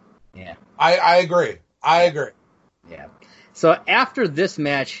 Yeah. I agree. Yeah. So after this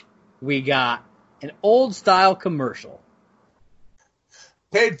match, we got an old-style commercial.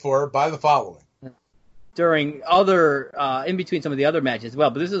 Paid for by the following. During in between some of the other matches as well,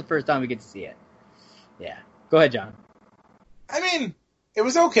 but this is the first time we get to see it. Yeah. Go ahead, John. It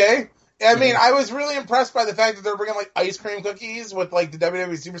was okay. I was really impressed by the fact that they're bringing ice cream cookies with the WWE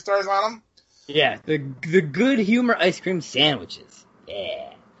superstars on them. Yeah, the good humor ice cream sandwiches.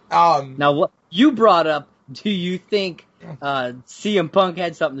 Yeah. Now, what you brought up, do you think CM Punk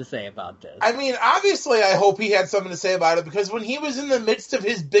had something to say about this? Obviously, I hope he had something to say about it because when he was in the midst of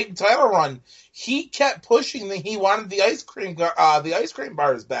his big title run, he kept pushing that he wanted the ice cream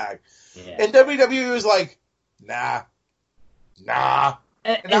bars back, and WWE was like, nah.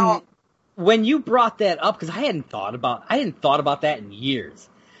 And when you brought that up, because I hadn't thought about that in years.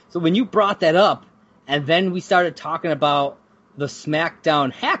 So when you brought that up, and then we started talking about the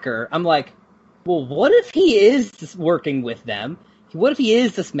SmackDown hacker, I'm like, well, what if he is working with them? What if he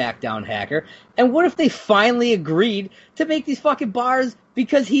is the SmackDown hacker? And what if they finally agreed to make these fucking bars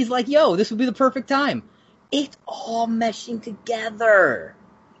because he's like, yo, this would be the perfect time? It's all meshing together.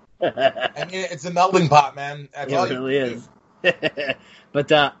 It's a melting pot, man. That's it really is.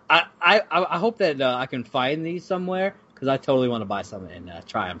 But I hope that I can find these somewhere because I totally want to buy some and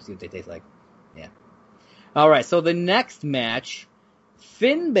try them, see what they taste like. Yeah. All right, so the next match,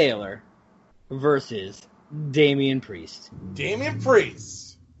 Finn Balor versus Damian Priest. Damian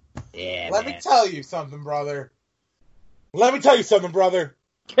Priest. Yeah, Let me tell you something, brother. I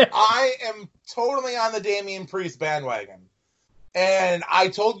am totally on the Damian Priest bandwagon. And I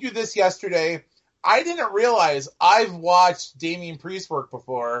told you this yesterday. I didn't realize I've watched Damian Priest work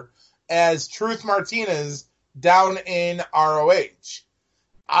before as Truth Martinez down in ROH.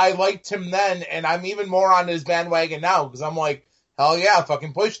 I liked him then, and I'm even more on his bandwagon now because I'm like, hell yeah,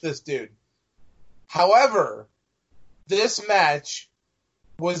 fucking push this dude. However, this match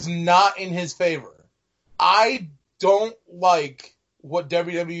was not in his favor. I don't like what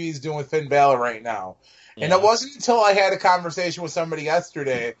WWE is doing with Finn Balor right now. Yeah. And it wasn't until I had a conversation with somebody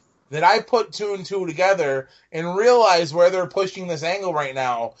yesterday that I put two and two together and realized where they're pushing this angle right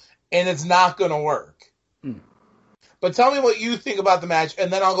now, and it's not going to work. But tell me what you think about the match,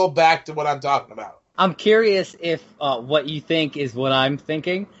 and then I'll go back to what I'm talking about. I'm curious if what you think is what I'm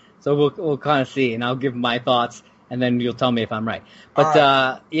thinking. So we'll kind of see, and I'll give my thoughts, and then you'll tell me if I'm right. But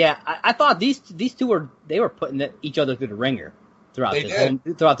right. I thought these two were putting each other through the ringer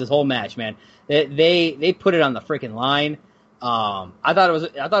throughout this whole match, man. They put it on the freaking line. I thought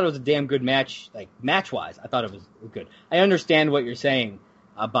it was a damn good match, like match wise. I thought it was good. I understand what you're saying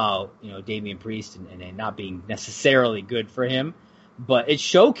about Damian Priest and it not being necessarily good for him, but it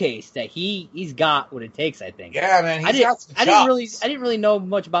showcased that he's got what it takes. I think. Yeah, man. I didn't really know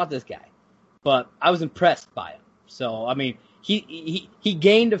much about this guy, but I was impressed by him. So I mean, he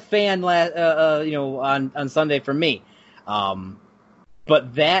gained a fan on Sunday for me,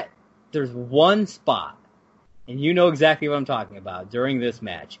 but there's one spot. And you know exactly what I'm talking about during this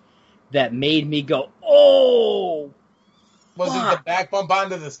match that made me go, oh! Was it the back bump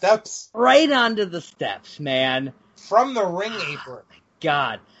onto the steps? Right onto the steps, man. From the ring apron.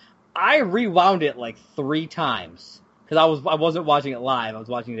 God. I rewound it like 3 times. Because I wasn't watching it live. I was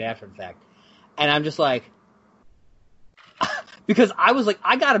watching it after the fact. And I'm just like... because I was like,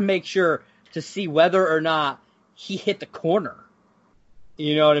 I got to make sure to see whether or not he hit the corner.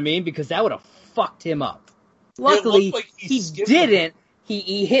 You know what I mean? Because that would have fucked him up. Luckily, like he didn't.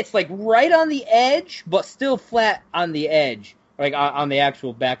 He hits like right on the edge, but still flat on the edge, like on the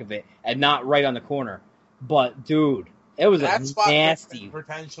actual back of it, and not right on the corner. But dude, it was nasty,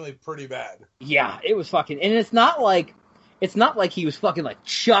 potentially pretty bad. Yeah, it was fucking, and it's not like he was fucking like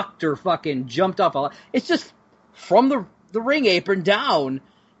chucked or fucking jumped off. It's just from the ring apron down,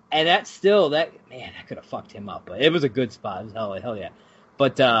 and that could have fucked him up. But it was a good spot. It was hell yeah.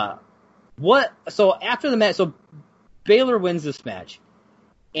 But so after the match, so Baylor wins this match,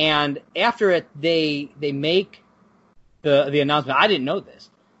 and after it, they make the announcement. I didn't know this,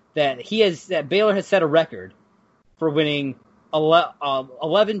 that Baylor has set a record for winning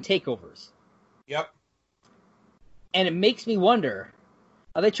 11 takeovers. Yep. And it makes me wonder,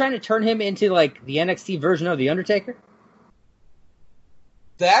 are they trying to turn him into like the NXT version of The Undertaker?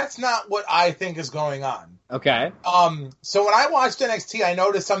 That's not what I think is going on. Okay. So when I watched NXT, I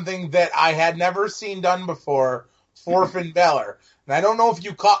noticed something that I had never seen done before for Finn Balor. And I don't know if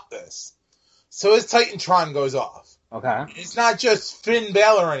you caught this. So his Titantron goes off. Okay. It's not just Finn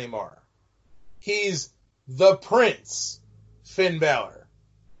Balor anymore. He's the Prince Finn Balor.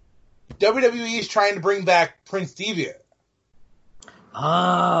 WWE is trying to bring back Prince Deviant.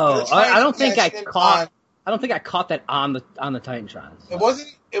 Oh, I don't think I caught that on the Titantron. So.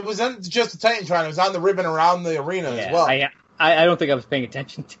 It wasn't just the Titantron. It was on the ribbon around the arena as well. I don't think I was paying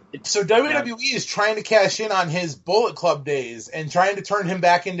attention to it. So WWE is trying to cash in on his Bullet Club days and trying to turn him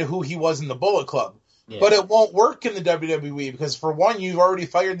back into who he was in the Bullet Club. Yeah. But it won't work in the WWE because, for one, you've already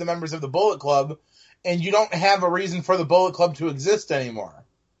fired the members of the Bullet Club, and you don't have a reason for the Bullet Club to exist anymore.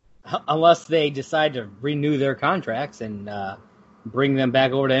 Unless they decide to renew their contracts and bring them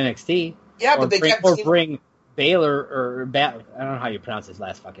back over to NXT. Yeah, but bring Baylor I don't know how you pronounce his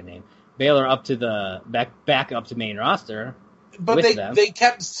last fucking name. Baylor up to the back up to main roster. But they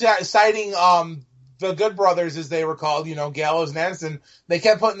kept citing the Good Brothers, as they were called, Gallows and Anderson. They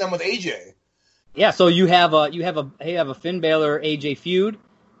kept putting them with AJ. Yeah, so you have a Finn Balor AJ feud.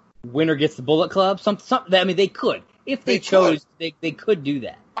 Winner gets the Bullet Club. Something. I mean, they could, if they chose, they could do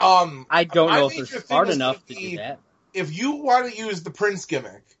that. I don't know if they're smart enough to do that. If you want to use the Prince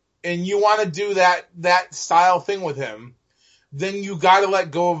gimmick and you want to do that style thing with him, then you got to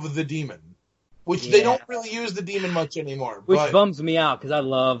let go of the Demon, which they don't really use the Demon much anymore. Which bums me out because I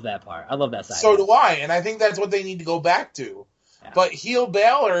love that part. I love that side. So do I, and I think that's what they need to go back to. Yeah. But heel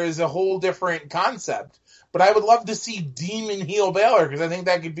Balor is a whole different concept. But I would love to see Demon heel Balor because I think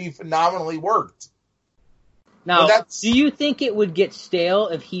that could be phenomenally worked. Now, do you think it would get stale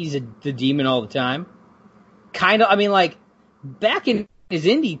if he's the Demon all the time? Kind of. I mean, like, back in his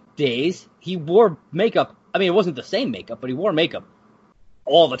indie days, he wore makeup. I mean, it wasn't the same makeup, but he wore makeup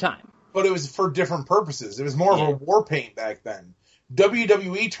all the time. But it was for different purposes. It was more of a war paint back then.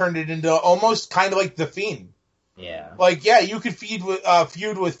 WWE turned it into almost kind of like The Fiend. Yeah. Like, you could feud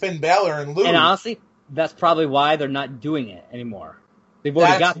with Finn Balor and lose. And honestly, that's probably why they're not doing it anymore. They've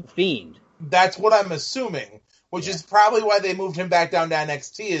already got The Fiend. That's what I'm assuming, which is probably why they moved him back down to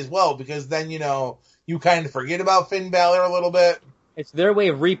NXT as well, because then, you kind of forget about Finn Balor a little bit. It's their way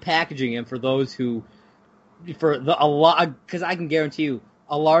of repackaging him for those who, because I can guarantee you,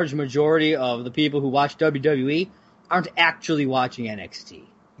 a large majority of the people who watch WWE aren't actually watching NXT.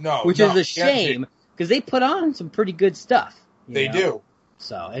 Which is a shame, because they put on some pretty good stuff. They do.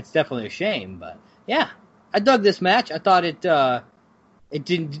 So it's definitely a shame, but yeah, I dug this match. I thought it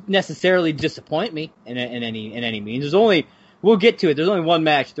didn't necessarily disappoint me in any means. We'll get to it. There's only one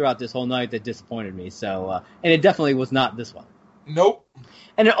match throughout this whole night that disappointed me. So and it definitely was not this one. Nope.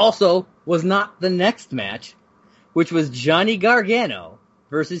 And it also was not the next match, which was Johnny Gargano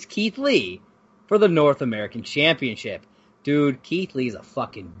versus Keith Lee for the North American Championship. Dude, Keith Lee's a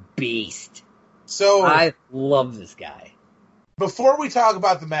fucking beast. So I love this guy. Before we talk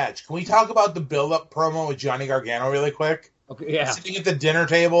about the match, can we talk about the build-up promo with Johnny Gargano really quick? Okay, yeah. Sitting at the dinner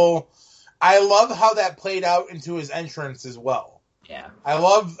table. I love how that played out into his entrance as well. Yeah. I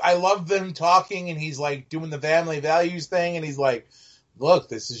love them talking, and he's like doing the family values thing, and he's like, look,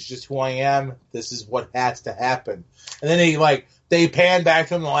 this is just who I am. This is what has to happen. And then they pan back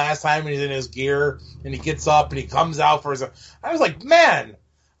to him the last time, and he's in his gear, and he gets up, and he comes out for his. I was like, man.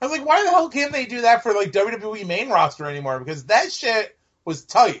 I was like, why the hell can't they do that for like WWE main roster anymore? Because that shit was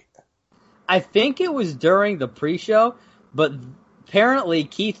tight. I think it was during the pre-show, but apparently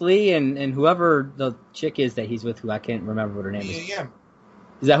Keith Lee and whoever the chick is that he's with, who I can't remember what her name is. Yeah.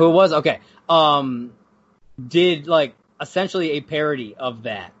 Is that who it was? Okay. Did like essentially a parody of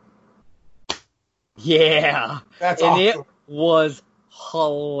that. Yeah. That's and awesome. It was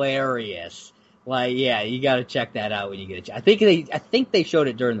hilarious. Like, yeah, you got to check that out when you get a chance. I think they showed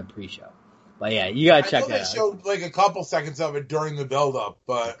it during the pre-show. But yeah, you got to check that out. They showed like a couple seconds of it during the build-up,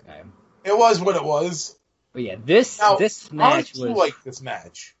 but okay. It was what it was. But yeah, this match was like this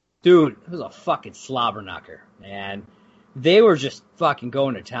match. Dude, it was a fucking slobber knocker, man. They were just fucking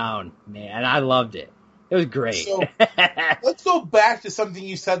going to town, man. I loved it. It was great. So, let's go back to something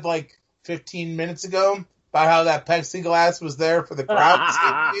you said like 15 minutes ago about how that plexiglass was there for the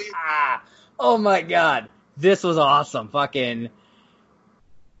crowd safety. Oh my god. This was awesome. Fucking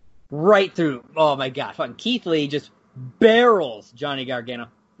right through. Oh my god. Fucking Keith Lee just barrels Johnny Gargano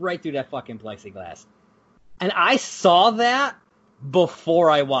right through that fucking plexiglass. And I saw that before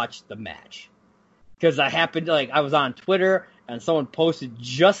I watched the match. Because I was on Twitter and someone posted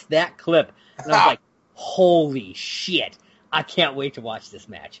just that clip. And I was like, holy shit. I can't wait to watch this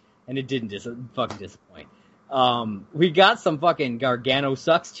match. And it didn't fucking disappoint. We got some fucking Gargano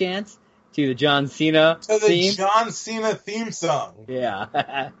sucks chants to the John Cena theme. John Cena theme song.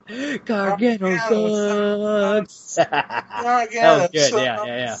 Yeah. Gargano sucks. That was good.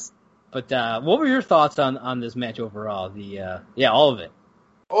 Yeah. But what were your thoughts on this match overall? All of it.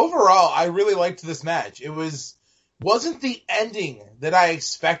 Overall, I really liked this match. It wasn't the ending that I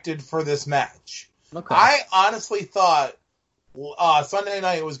expected for this match. Okay. I honestly thought Sunday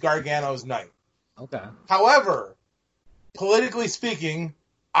night was Gargano's night. Okay. However, politically speaking,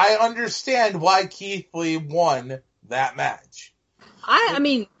 I understand why Keith Lee won that match. I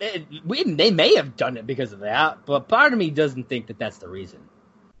mean, they may have done it because of that, but part of me doesn't think that that's the reason.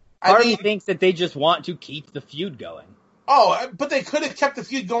 Part of me thinks that they just want to keep the feud going. Oh, but they could have kept the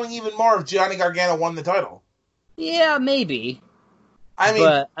feud going even more if Johnny Gargano won the title. Yeah, maybe. I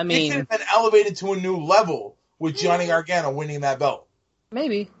mean, it could have been elevated to a new level with Johnny Gargano winning that belt.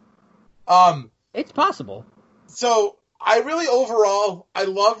 Maybe. It's possible. So, I really overall, I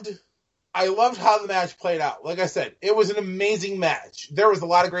loved how the match played out. Like I said, it was an amazing match. There was a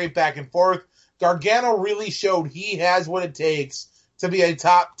lot of great back and forth. Gargano really showed he has what it takes to be a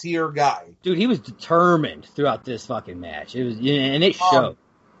top tier guy. Dude, he was determined throughout this fucking match. And it showed.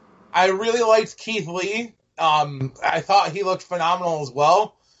 I really liked Keith Lee. I thought he looked phenomenal as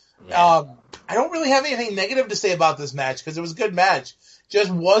well. Yeah. I don't really have anything negative to say about this match because it was a good match.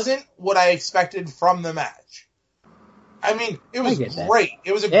 Just wasn't what I expected from the match. I mean, it was great.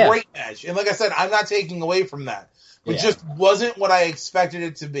 It was a great match. And like I said, I'm not taking away from that. It just wasn't what I expected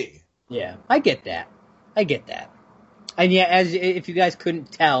it to be. Yeah, I get that. And yeah, if you guys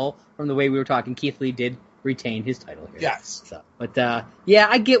couldn't tell from the way we were talking, Keith Lee did retain his title here. Yes. So, but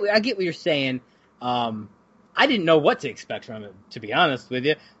I get what you're saying. I didn't know what to expect from it, to be honest with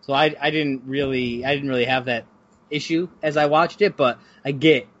you. So I didn't really have that issue as I watched it, but I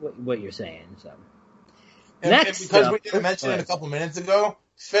get what you're saying. So and because we didn't mention it a couple minutes ago,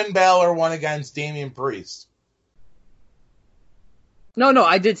 Finn Balor won against Damian Priest. No,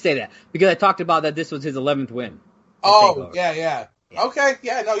 I did say that because I talked about that this was his 11th win. Oh, yeah. Okay,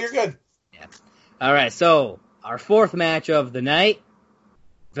 yeah, no, you're good. Yeah. All right, so our fourth match of the night,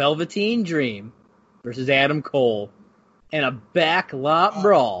 Velveteen Dream versus Adam Cole in a backlot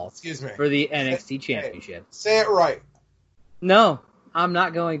brawl for the NXT Championship. Say it right. No, I'm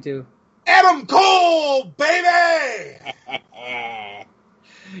not going to. Adam Cole, baby!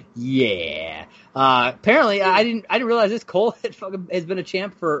 Yeah. Apparently, I didn't realize this. Cole has been a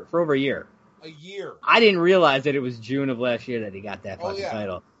champ for over a year. A year. I didn't realize that it was June of last year that he got that fucking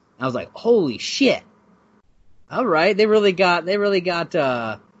title. I was like, holy shit. All right, they really got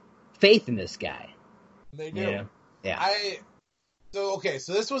faith in this guy. They do. Yeah. So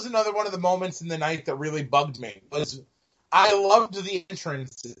this was another one of the moments in the night that really bugged me. I loved the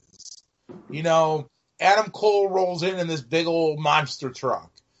entrances. You know, Adam Cole rolls in this big old monster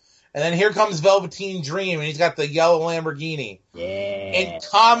truck. And then here comes Velveteen Dream, and he's got the yellow Lamborghini. Yeah. And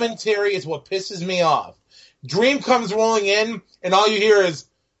commentary is what pisses me off. Dream comes rolling in, and all you hear is,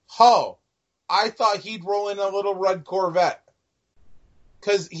 "Oh, I thought he'd roll in a little red Corvette."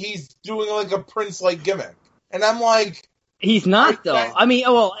 Because he's doing like a Prince-like gimmick. And I'm like... He's not, though. I mean,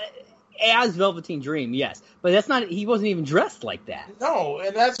 well, as Velveteen Dream, yes. But that's not... He wasn't even dressed like that. No,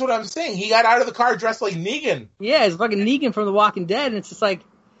 and that's what I'm saying. He got out of the car dressed like Negan. Yeah, it's fucking Negan from The Walking Dead, and it's just like...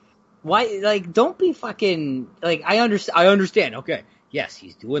 Why, like, don't be fucking, like, I understand, okay, yes,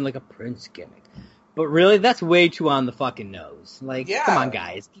 he's doing, like, a Prince gimmick, but really, that's way too on the fucking nose. Like, come on,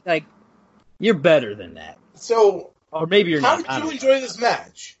 guys, like, you're better than that. So, or maybe you're not. How did you enjoy this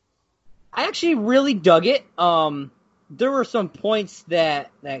match? I actually really dug it. There were some points that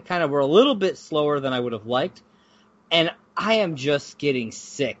kind of were a little bit slower than I would have liked, and I am just getting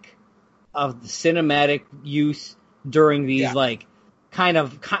sick of the cinematic use during these, like,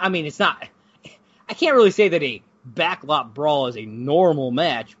 I mean, it's not, I can't really say that a backlot brawl is a normal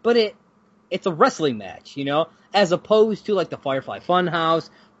match, but it's a wrestling match, you know, as opposed to like the Firefly Funhouse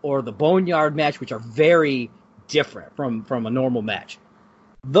or the Boneyard match, which are very different from a normal match.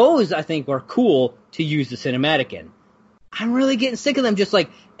 Those, I think, are cool to use the cinematic in. I'm really getting sick of them. Just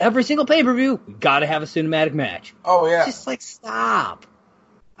like every single pay-per-view, we gotta have a cinematic match. Oh yeah. Just like, stop.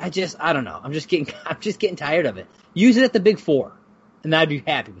 I don't know. I'm just getting tired of it. Use it at the Big Four. And I'd be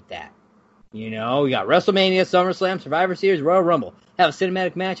happy with that. You know, we got WrestleMania, SummerSlam, Survivor Series, Royal Rumble. Have a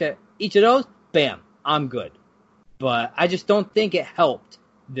cinematic match at each of those, bam, I'm good. But I just don't think it helped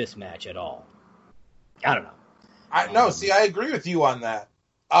this match at all. I don't know. I agree with you on that.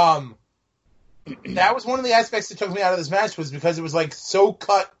 That was one of the aspects that took me out of this match was because it was like so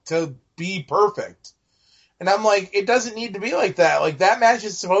cut to be perfect. And I'm like, it doesn't need to be like that. Like that match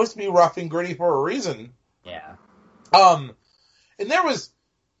is supposed to be rough and gritty for a reason. Yeah. And there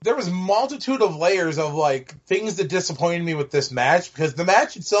was multitude of layers of like things that disappointed me with this match because the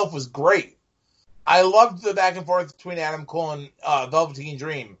match itself was great. I loved the back and forth between Adam Cole and Velveteen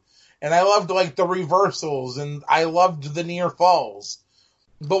Dream, and I loved like the reversals, and I loved the near falls.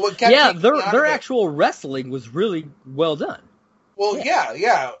 But what kept their actual wrestling was really well done. Well,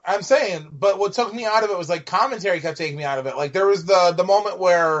 yeah, I'm saying, but what took me out of it was like commentary kept taking me out of it. Like there was the moment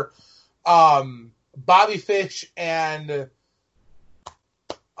where Bobby Fish and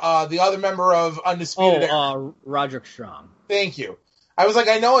the other member of Undisputed Era. Roderick Strong. Thank you. I was like,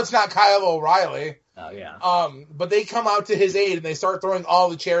 I know it's not Kyle O'Reilly. Oh, yeah. But they come out to his aid and they start throwing all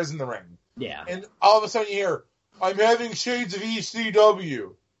the chairs in the ring. Yeah. And all of a sudden you hear, I'm having shades of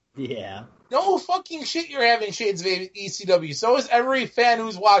ECW. Yeah. No fucking shit you're having shades of ECW. So is every fan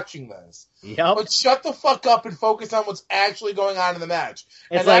who's watching this. Yep. But shut the fuck up and focus on what's actually going on in the match.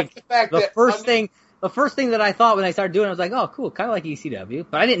 It's and like that's the fact the first thing that I thought when I started doing it, I was like, oh, cool, kind of like ECW.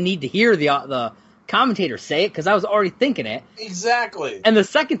 But I didn't need to hear the commentator say it because I was already thinking it. Exactly. And the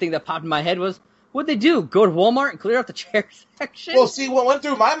second thing that popped in my head was, what'd they do? Go to Walmart and clear out the chair section? Well, see, what went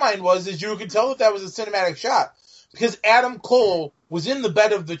through my mind was you could tell that was a cinematic shot because Adam Cole was in the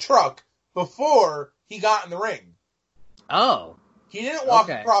bed of the truck before he got in the ring. Oh. He didn't walk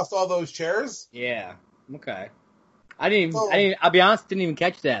across all those chairs. Yeah. Okay. I'll be honest, didn't even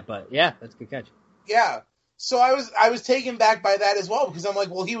catch that, but yeah, that's a good catch. Yeah. So I was taken back by that as well because I'm like,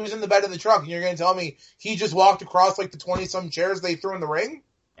 well, he was in the bed of the truck and you're going to tell me he just walked across like the 20-some chairs they threw in the ring?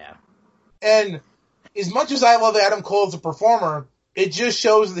 Yeah. And as much as I love Adam Cole as a performer, it just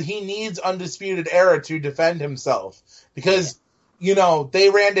shows that he needs Undisputed Era to defend himself because, you know, they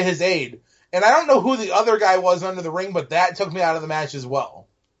ran to his aid. And I don't know who the other guy was under the ring, but that took me out of the match as well.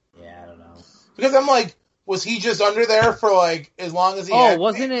 Yeah, I don't know. Because I'm like, was he just under there for like as long as he had? Oh,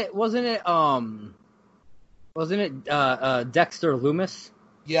 wasn't it Dexter Lumis?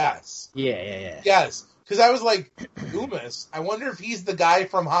 Yes. Yeah. Yes. Because I was like, Loomis, I wonder if he's the guy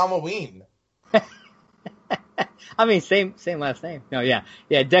from Halloween. I mean, same last name. No, yeah,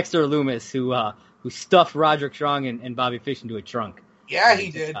 Dexter Lumis, who stuffed Roderick Strong and Bobby Fish into a trunk. Yeah,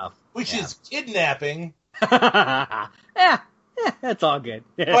 he did, which is kidnapping. yeah, that's all good.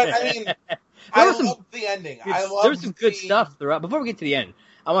 But I mean, I love the ending. There was some good stuff throughout. Before we get to the end,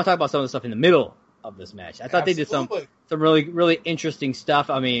 I want to talk about some of the stuff in the middle of this match. I thought they did some really, really interesting stuff.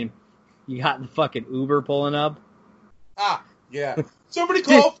 I mean, you got the fucking Uber pulling up. Ah, yeah. Somebody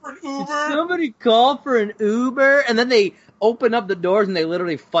call for an Uber. Somebody call for an Uber, and then they open up the doors and they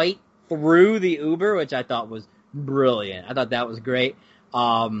literally fight through the Uber, which I thought was brilliant. I thought that was great.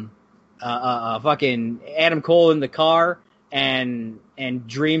 Fucking Adam Cole in the car and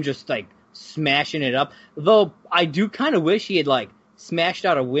Dream just like smashing it up. Though I do kind of wish he had like smashed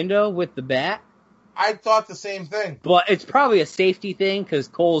out a window with the bat. I thought the same thing. But it's probably a safety thing because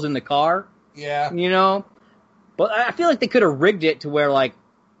Cole's in the car. Yeah. You know? But I feel like they could have rigged it to where, like,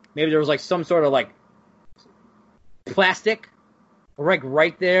 maybe there was, like, some sort of, like, plastic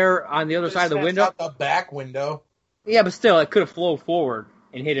right there on the other side of the window. Out the back window. Yeah, but still, it could have flowed forward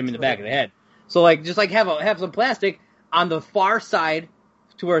and hit him in the back of the head. So, like, just, like, have some plastic on the far side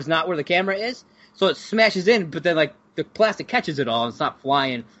to where it's not where the camera is. So it smashes in, but then, like, the plastic catches it all and it's not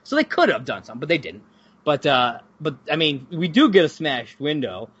flying. So they could have done something, but they didn't. But I mean, we do get a smashed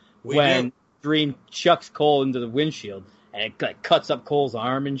window when Dream chucks Cole into the windshield and it like cuts up Cole's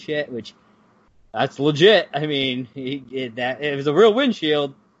arm and shit, which that's legit. I mean, it was a real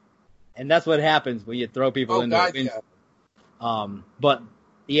windshield, and that's what happens when you throw people into the windshield. Yeah. But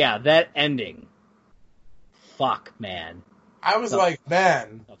yeah, that ending, fuck, man. I was like,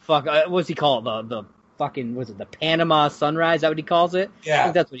 man, fuck. What's he called? The fucking, was it the Panama Sunrise? Is that what he calls it? Yeah. I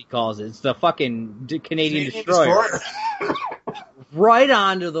think that's what he calls it. It's the fucking Canadian Destroyer. Right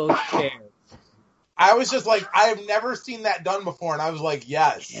onto those chairs. I was just like, I have never seen that done before, and I was like,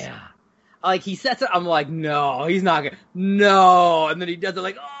 yes. Yeah. Like, he sets it, I'm like, no, he's not gonna, no. And then he does it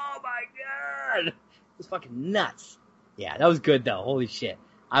like, oh my god. It's fucking nuts. Yeah, that was good though. Holy shit.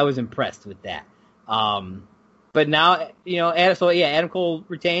 I was impressed with that. But now, you know, Adam Cole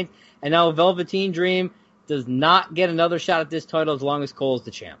retains. And now Velveteen Dream does not get another shot at this title as long as Cole's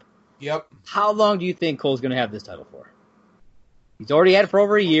the champ. Yep. How long do you think Cole's going to have this title for? He's already had it for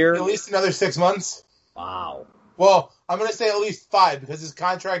over a year. At least another 6 months. Wow. Well, I'm going to say at least 5 because his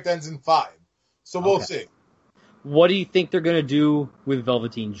contract ends in 5. So we'll see. What do you think they're going to do with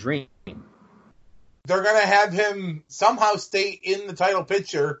Velveteen Dream? They're going to have him somehow stay in the title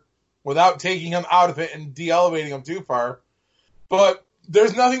picture without taking him out of it and de-elevating him too far. But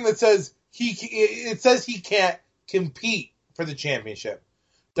there's nothing that says it says he can't compete for the championship.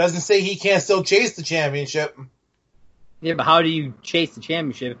 Doesn't say he can't still chase the championship. Yeah, but how do you chase the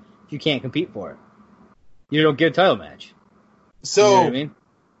championship if you can't compete for it? You don't get a title match. So, you know what I mean?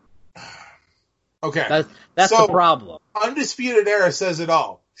 Okay. That's the problem. Undisputed Era says it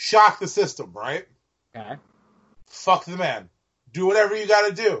all. Shock the system, right? Okay. Fuck the man. Do whatever you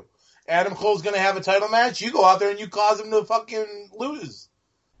gotta do. Adam Cole's gonna have a title match. You go out there and you cause him to fucking lose.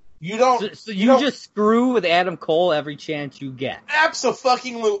 You don't. So you just screw with Adam Cole every chance you get.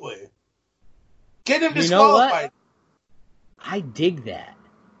 Abso-fucking-lutely. Get him disqualified. You know what? I dig that.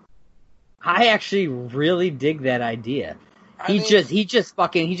 I actually really dig that idea. He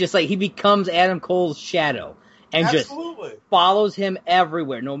becomes Adam Cole's shadow and absolutely. Just follows him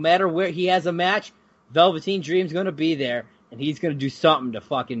everywhere. No matter where he has a match, Velveteen Dream's gonna be there. And he's going to do something to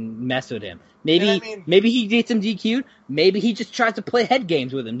fucking mess with him. Maybe he gets him DQ'd. Maybe he just tries to play head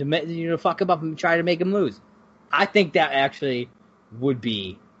games with him to fuck him up and try to make him lose. I think that actually would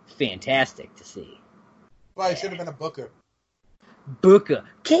be fantastic to see. Well, he should have been a Booker. Booker.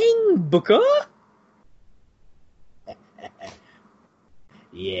 King Booker?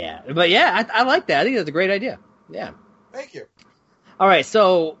 Yeah. But yeah, I like that. I think that's a great idea. Yeah. Thank you. All right,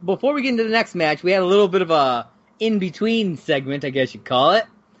 so before we get into the next match, we had a little bit of a in-between segment, I guess you'd call it,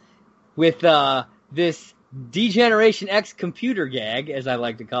 with this D-Generation X computer gag, as I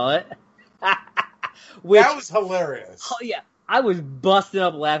like to call it. That was hilarious. Oh, yeah. I was busting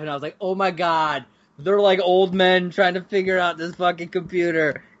up laughing. I was like, oh, my God. They're like old men trying to figure out this fucking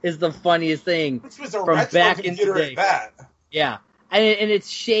computer is the funniest thing. This was a from retro back computer in the day. At that. Yeah. And it's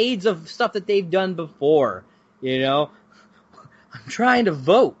shades of stuff that they've done before, you know? I'm trying to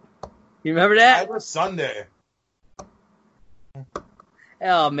vote. You remember that? Cyber Sunday.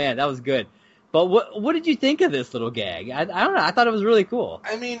 Oh, man, that was good. But what did you think of this little gag? I don't know. I thought it was really cool.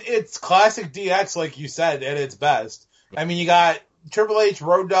 I mean, it's classic DX, like you said, at its best. I mean, you got Triple H,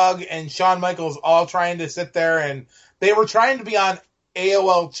 Road Dogg, and Shawn Michaels all trying to sit there, and they were trying to be on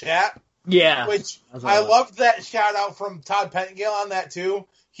AOL chat. Yeah. Which I loved that shout out from Todd Pettengill on that, too.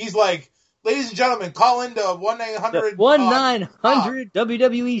 He's like, ladies and gentlemen, call into 1-900 1-900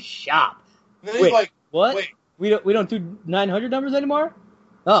 WWE Shop. And then he's like, what? Wait. We don't do 900 numbers anymore?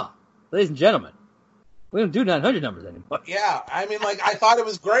 Oh, ladies and gentlemen, we don't do 900 numbers anymore. Yeah, I mean, like, I thought it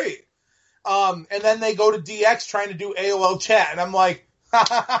was great. And then they go to DX trying to do AOL chat, and I'm like,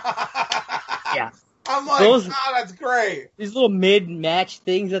 yeah. I'm like, that's great. These little mid-match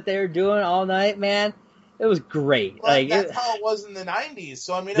things that they were doing all night, man, it was great. Well, that's how it was in the 90s.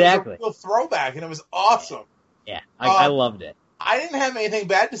 So, I mean, exactly. It was a real throwback, and it was awesome. Yeah, I loved it. I didn't have anything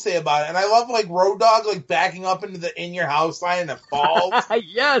bad to say about it, and I love, like, Road Dogg, like, backing up into the in-your-house line and it falls.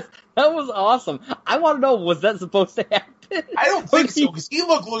 Yes, that was awesome. I want to know, was that supposed to happen? I don't think so, because he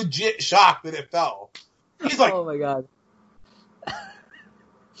looked legit shocked that it fell. He's like, oh my god.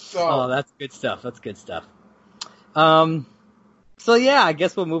 So, oh, that's good stuff. That's good stuff. So yeah, I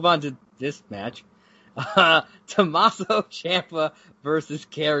guess we'll move on to this match. Tommaso Ciampa versus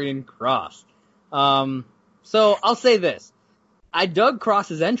Karrion Kross. So I'll say this. I dug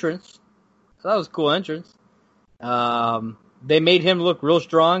Kross's entrance. That was a cool entrance. They made him look real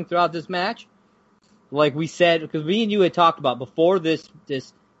strong throughout this match. Like we said, because me and you had talked about before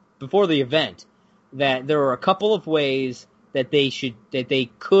before the event, that there were a couple of ways that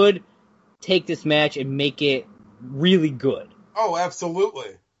they could take this match and make it really good. Oh,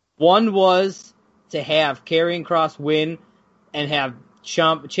 absolutely. One was to have Karrion Kross win and have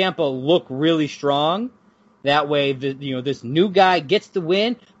Ciampa look really strong. That way, this new guy gets the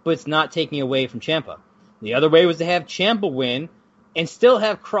win, but it's not taking away from Ciampa. The other way was to have Ciampa win and still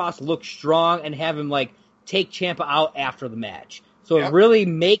have Kross look strong and have him take Ciampa out after the match. So It really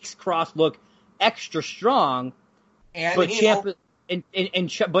makes Kross look extra strong, but Ciampa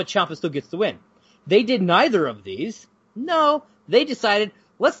still gets the win. They did neither of these. No, they decided,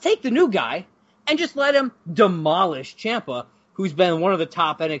 let's take the new guy and just let him demolish Ciampa, who's been one of the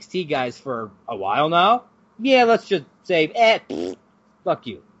top NXT guys for a while now. Yeah, let's just say, fuck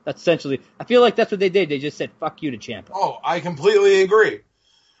you. That's essentially, I feel like that's what they did. They just said, fuck you to Ciampa. Oh, I completely agree.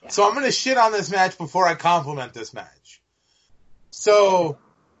 Yeah. So I'm going to shit on this match before I compliment this match. So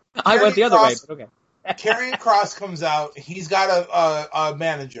I went the other way, but okay. Karrion Kross comes out. He's got a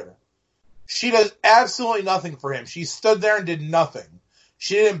manager. She does absolutely nothing for him. She stood there and did nothing.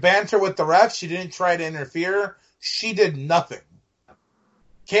 She didn't banter with the ref. She didn't try to interfere. She did nothing.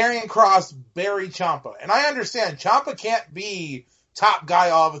 Karrion Kross buried Ciampa. And I understand, Ciampa can't be top guy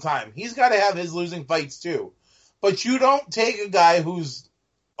all the time. He's got to have his losing fights too. But you don't take a guy who's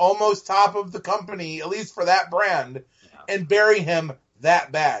almost top of the company, at least for that brand, and bury him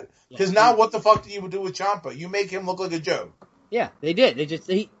that bad. Because now what the fuck do you do with Ciampa? You make him look like a joke. Yeah, they did.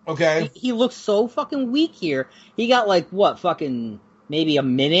 He looks so fucking weak here. He got maybe a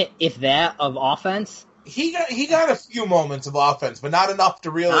minute, if that, of offense. He got a few moments of offense, but not enough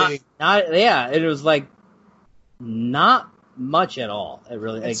to really. It was not much at all. It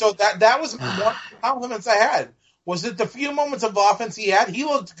really. So that was one of the compliments I had. Was that the few moments of offense he had? He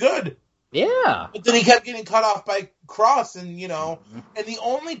looked good. Yeah. But then he kept getting cut off by Kross, and and the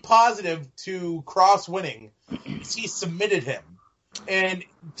only positive to Kross winning is he submitted him. And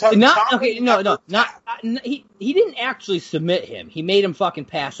he didn't actually submit him. He made him fucking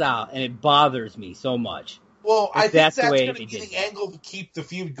pass out, and it bothers me so much. Well, I think that's going to be the angle to keep the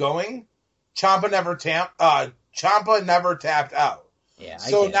feud going. Ciampa never tapped out. Yeah.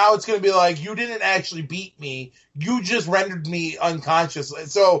 So now it's going to be like, you didn't actually beat me. You just rendered me unconscious.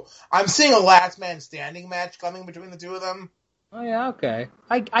 So I'm seeing a last man standing match coming between the two of them. Oh yeah, okay.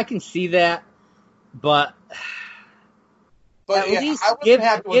 I can see that, but at least I wasn't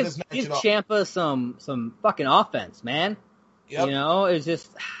happy with this match give at all. Ciampa some fucking offense, man. Yep. It's just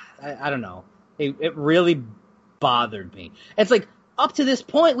I don't know. It really bothered me. It's up to this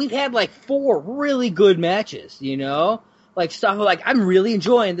point we've had 4 really good matches, stuff I'm really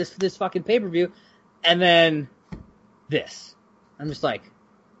enjoying this fucking pay-per-view, and then this. I'm just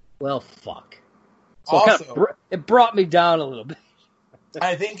well, fuck. So also, it brought me down a little bit.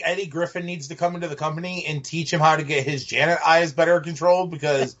 I think Eddie Griffin needs to come into the company and teach him how to get his Janet eyes better controlled,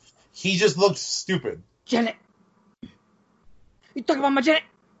 because he just looks stupid. Janet. You talking about my Janet?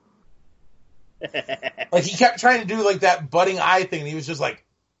 He kept trying to do that budding eye thing, and he was just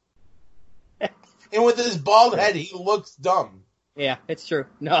and with his bald head, he looks dumb. Yeah, it's true.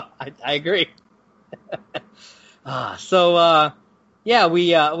 No, I agree. We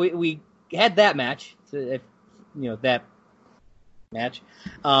had that match. That match.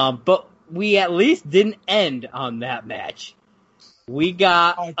 But we at least didn't end on that match. We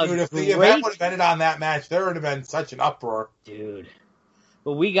got if the event would have ended on that match, there would have been such an uproar. Dude.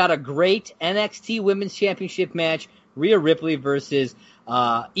 But we got a great NXT Women's Championship match. Rhea Ripley versus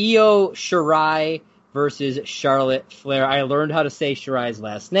Io Shirai versus Charlotte Flair. I learned how to say Shirai's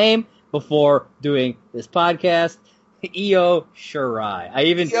last name before doing this podcast. Io Shirai. I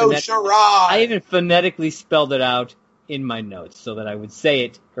even phonetically spelled it out in my notes so that I would say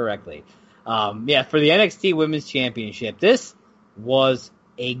it correctly. For the NXT Women's Championship, this was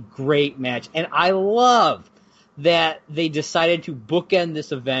a great match, and I love that they decided to bookend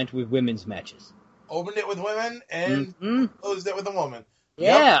this event with women's matches. Opened it with women and closed it with a woman.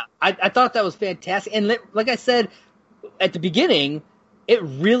 Yeah, yep. I thought that was fantastic. And like I said at the beginning, it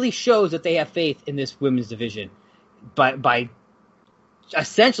really shows that they have faith in this women's division by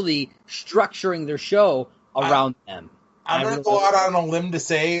essentially structuring their show around them. I'm going to go out on a limb to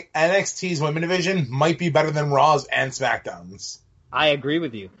say NXT's women division might be better than Raw's and SmackDown's. I agree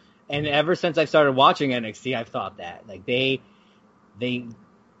with you. And ever since I started watching NXT, I've thought that. Like, they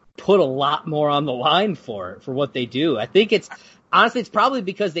put a lot more on the line for what they do. I think it's probably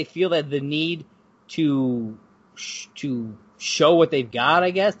because they feel that the need to show what they've got,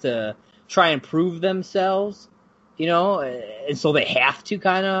 I guess, to try and prove themselves, and so they have to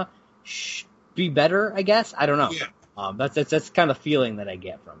kind of be better, I guess. I don't know. Yeah. That's kind of feeling that I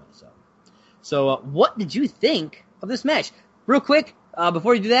get from it. So what did you think of this match? Real quick,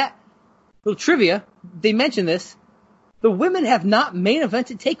 before you do that, little trivia. They mentioned this. The women have not main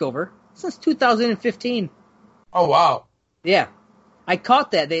evented TakeOver since 2015. Oh, wow. Yeah. I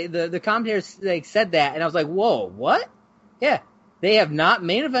caught that. The commentators said that, and I was like, whoa, what? Yeah. They have not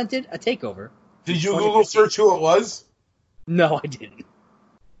main evented a TakeOver. Did you Google search who it was? No, I didn't.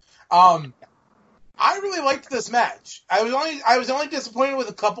 I really liked this match. I was only disappointed with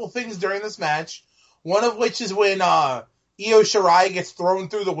a couple things during this match. One of which is when Io Shirai gets thrown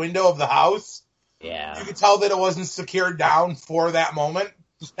through the window of the house. Yeah. You could tell that it wasn't secured down for that moment.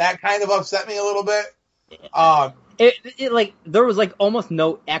 That kind of upset me a little bit. Yeah. There was almost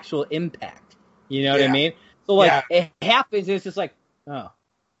no actual impact. You know what I mean? So it happens and it's just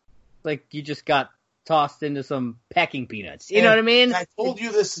you just got tossed into some packing peanuts. You know what I mean? And I told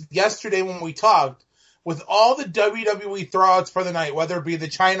you this yesterday when we talked. With all the WWE throwouts for the night, whether it be the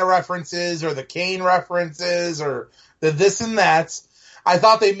China references or the Kane references or the this and that's, I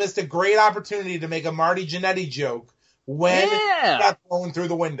thought they missed a great opportunity to make a Marty Jannetty joke when he got thrown through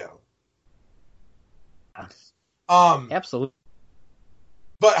the window. Absolutely.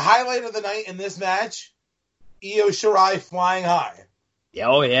 But highlight of the night in this match, Io Shirai flying high.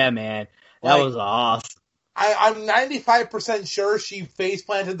 Oh, yeah, man. That was awesome. I'm 95% sure she face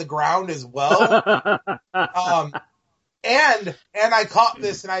planted the ground as well. And I caught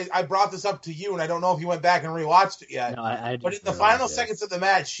this, and I brought this up to you, and I don't know if you went back and rewatched it yet. No, I but in the final seconds of the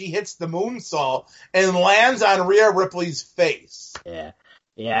match, she hits the moonsault and lands on Rhea Ripley's face. Yeah,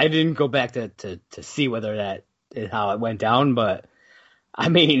 I didn't go back to see whether that is how it went down, but I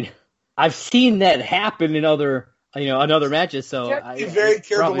mean, I've seen that happen in other matches. So be very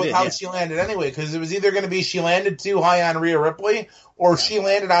careful with how she landed anyway, because it was either going to be she landed too high on Rhea Ripley, or she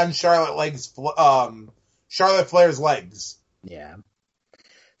landed on Charlotte Flair's legs. Yeah.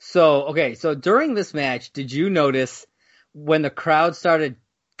 So during this match, did you notice when the crowd started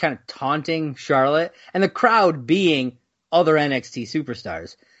kind of taunting Charlotte, and the crowd being other NXT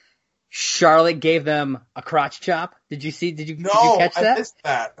superstars, Charlotte gave them a crotch chop? Did you catch that? I missed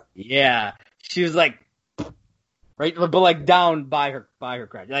that. Yeah. She was like, right, but down by her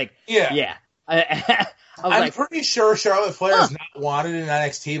crotch. Yeah. I'm pretty sure Charlotte Flair is not wanted in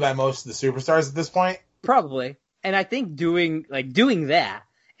NXT by most of the superstars at this point. Probably. And I think doing that,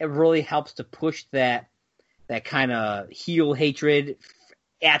 it really helps to push that kind of heel hatred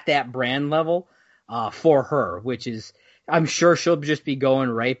at that brand level for her, which is, I'm sure she'll just be going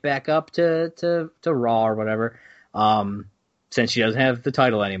right back up to Raw or whatever, since she doesn't have the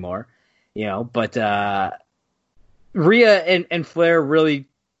title anymore, but Rhea and Flair really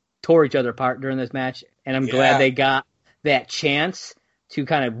tore each other apart during this match, and I'm glad they got that chance to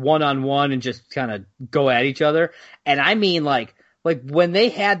kind of one-on-one and just kind of go at each other. And I mean, like when they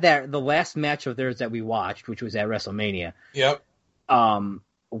had the last match of theirs that we watched, which was at WrestleMania. Yep.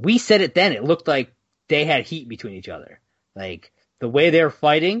 We said it then. It looked like they had heat between each other. Like, the way they were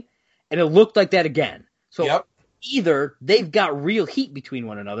fighting, and it looked like that again. So either they've got real heat between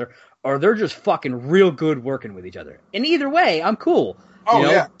one another, or they're just fucking real good working with each other. And either way, I'm cool.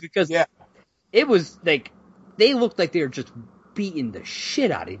 Because it was like, they looked like they were just beating the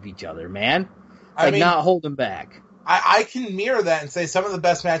shit out of each other, man. Not holding back. I can mirror that and say some of the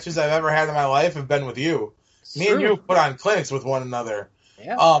best matches I've ever had in my life have been with you. Me and you put on clinics with one another.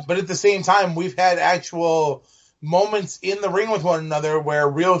 Yeah. But at the same time, we've had actual moments in the ring with one another where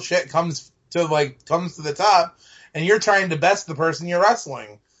real shit comes to the top, and you're trying to best the person you're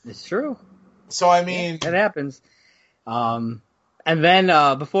wrestling. It's true. So I mean, it happens. And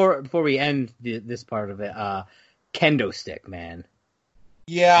then before we end this part of it, kendo stick, man.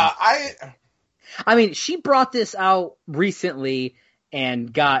 Yeah, I mean, she brought this out recently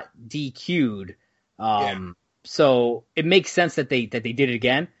and got DQ'd. So it makes sense that they did it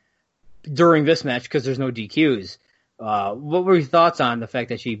again during this match because there's no DQs. What were your thoughts on the fact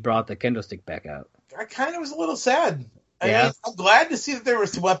that she brought the kendo stick back out? I kind of was a little sad. I mean, I'm glad to see that there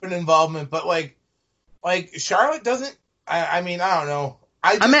was weapon involvement, but like Charlotte doesn't. I mean, I don't know.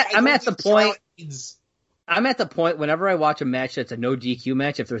 I'm at the point. I'm at the point whenever I watch a match that's a no DQ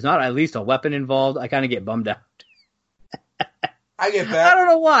match, if there's not at least a weapon involved, I kind of get bummed out. I get that. I don't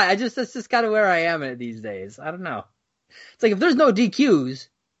know why. That's just kind of where I am at these days. I don't know. It's like if there's no DQs,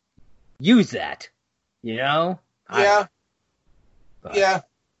 use that. You know? Yeah. Yeah.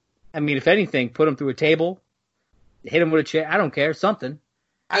 I mean, if anything, put him through a table, hit him with a chair. I don't care. Something.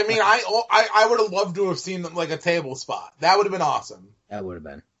 I mean, I would have loved to have seen like a table spot. That would have been awesome. That would have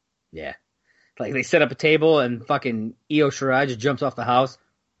been. Yeah. Like they set up a table and fucking Io Shirai just jumps off the house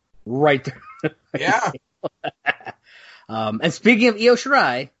right there. Yeah. And speaking of Io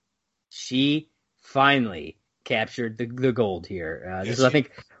Shirai, she finally captured the gold here. This is, I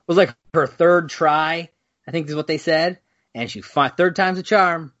think, was like her third try. I think is what they said. And she third time's a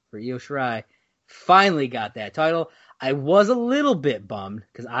charm for Io Shirai. Finally got that title. I was a little bit bummed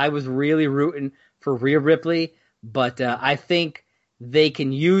because I was really rooting for Rhea Ripley, but I think they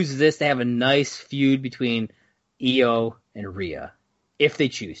can use this to have a nice feud between Io and Rhea if they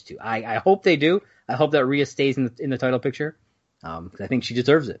choose to. I hope they do. I hope that Rhea stays in the title picture because I think she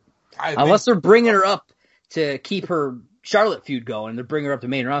deserves it. Unless they're bringing her up to keep her Charlotte feud going and they're bringing her up to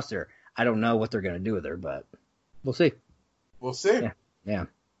main roster, I don't know what they're going to do with her, but we'll see. We'll see. Yeah.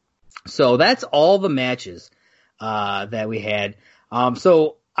 So that's all the matches that we had.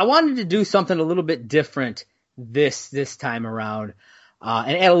 So I wanted to do something a little bit different this time around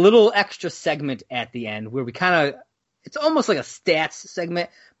and add a little extra segment at the end where we kind of, it's almost like a stats segment,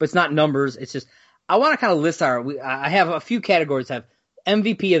 but it's not numbers. It's just, I want to kind of list I have a few categories. I have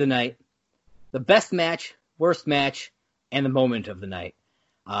MVP of the night, the best match, worst match, and the moment of the night.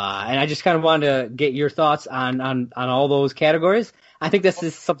 And I just kind of wanted to get your thoughts on all those categories. I think this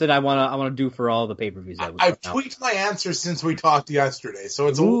is something I want to do for all the pay-per-views. I've tweaked my answer since we talked yesterday, so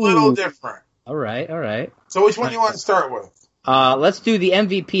it's a little different. All right. So which one do you want to start with? Let's do the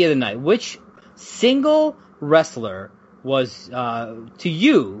MVP of the night. Which single wrestler was, to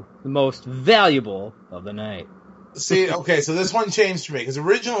you, the most valuable of the night? See, okay, so this one changed for me, because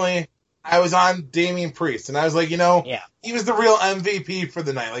originally I was on Damian Priest, and I was like, he was the real MVP for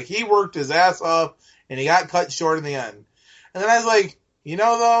the night. Like, he worked his ass off, and he got cut short in the end. And then I was like,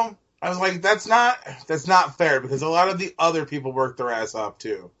 though, I was like, that's not fair, because a lot of the other people worked their ass off,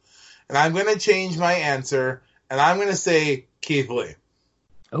 too. And I'm going to change my answer, and I'm going to say Keith Lee.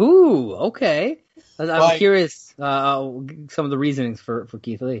 Ooh, okay. I'm curious some of the reasonings for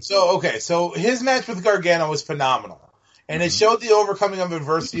Keith Lee. So his match with Gargano was phenomenal. And it showed the overcoming of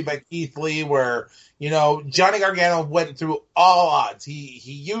adversity by Keith Lee where, Johnny Gargano went through all odds. He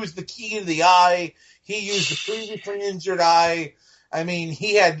used the key to the eye. He used the previously injured eye. I mean,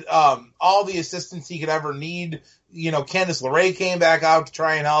 he had all the assistance he could ever need. Candice LeRae came back out to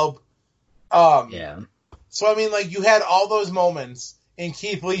try and help. So, I mean, you had all those moments, and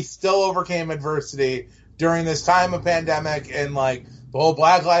Keith Lee still overcame adversity during this time of pandemic and, the whole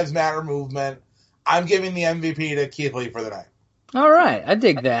Black Lives Matter movement. I'm giving the MVP to Keith Lee for the night. All right. I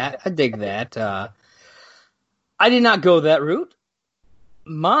dig that. I did not go that route.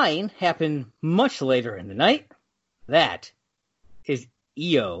 Mine happened much later in the night. That is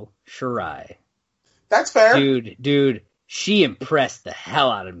Io Shirai. That's fair. Dude, she impressed the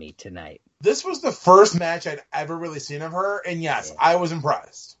hell out of me tonight. This was the first match I'd ever really seen of her, and yes, I was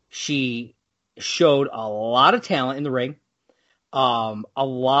impressed. She showed a lot of talent in the ring. A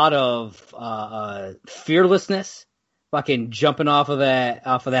lot of fearlessness, fucking jumping off of that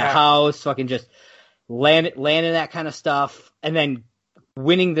house, fucking just landing that kind of stuff, and then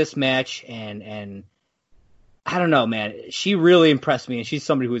winning this match. And I don't know, man, she really impressed me, and she's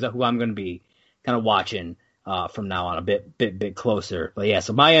somebody who I'm going to be kind of watching from now on a bit closer. But yeah,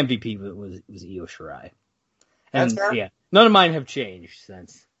 so my MVP was Io Shirai. And that's fair. Yeah, none of mine have changed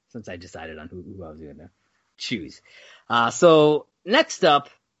since I decided on who I was going to choose. So next up,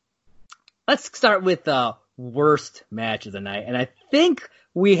 let's start with the worst match of the night. And I think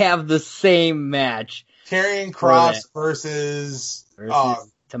we have the same match. Karrion Kross versus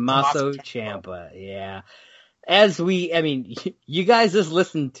Tommaso Ciampa. Yeah. You guys just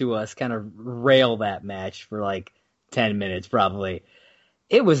listened to us kind of rail that match for 10 minutes probably.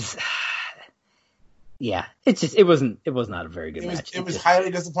 It was, it was not a very good match. It was highly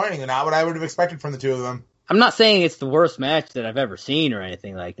disappointing and not what I would have expected from the two of them. I'm not saying it's the worst match that I've ever seen or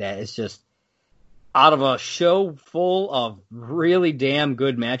anything like that. It's just out of a show full of really damn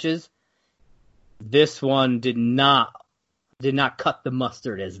good matches, this one did not cut the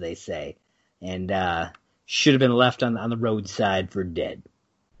mustard, as they say, and should have been left on the roadside for dead.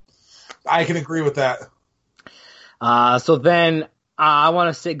 I can agree with that. So then I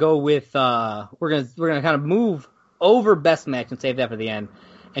want to go with we're gonna kind of move over best match and save that for the end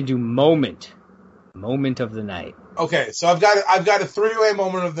and do moment of the night. Okay, so I've got a 3-way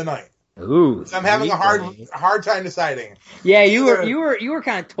moment of the night. Ooh, So I'm having a hard time deciding. Yeah, you were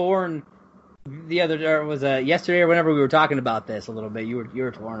kind of torn the other, or was yesterday or whenever we were talking about this a little bit. You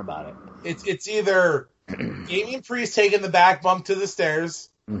were torn about it. It's either Damian Priest taking the back bump to the stairs,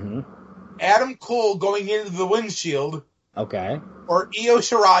 Mm-hmm. Adam Cole going into the windshield, Okay. or Io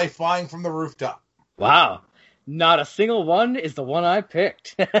Shirai flying from the rooftop. Wow. Not a single one is the one I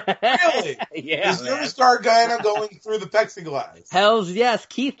picked. Really? Yeah, the Superstar Diana going through the plexiglass. Hells yes.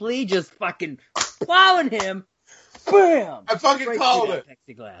 Keith Lee just fucking plowing him. Bam! I fucking Right called through it. that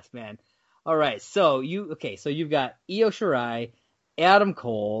plexiglass, man. All right, so you've got Io Shirai, Adam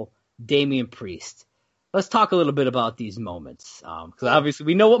Cole, Damian Priest. Let's talk a little bit about these moments, because obviously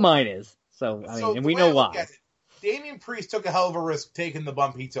we know what mine is. So and we know why. Damian Priest took a hell of a risk taking the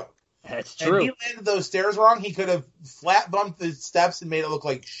bump he took. That's true. And he landed those stairs wrong. He could have flat bumped the steps and made it look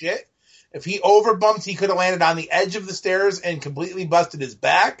like shit. If he over bumped, he could have landed on the edge of the stairs and completely busted his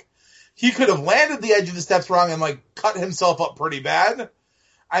back. He could have landed the edge of the steps wrong and cut himself up pretty bad.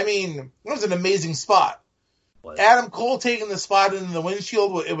 I mean, it was an amazing spot. What? Adam Cole taking the spot in the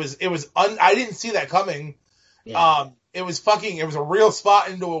windshield. I didn't see that coming. Yeah. It was a real spot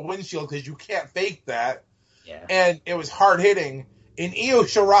into a windshield because you can't fake that. Yeah. And it was hard hitting. In Io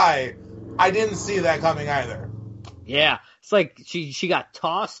Shirai, I didn't see that coming either. Yeah, it's like she got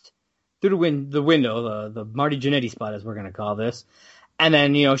tossed through the window, the Marty Jannetty spot, as we're gonna call this, and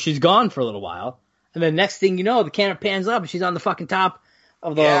then she's gone for a little while, and then next thing you know, the camera pans up and she's on the fucking top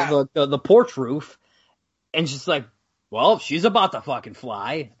of the porch roof, and she's like, well, she's about to fucking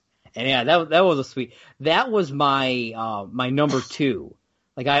fly, and yeah, that was a sweet. That was my my number two.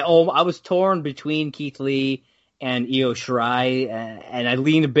 Like I was torn between Keith Lee and Io Shirai, and I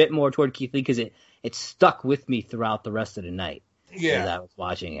leaned a bit more toward Keith Lee because it stuck with me throughout the rest of the night as I was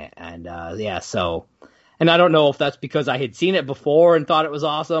watching it. And and I don't know if that's because I had seen it before and thought it was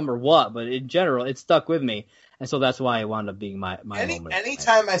awesome or what, but in general, it stuck with me. And so that's why it wound up being my moment.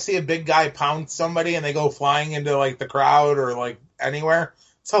 Anytime I see a big guy pounce somebody and they go flying into the crowd or anywhere,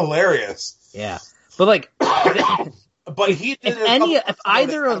 it's hilarious. Yeah. But But he did if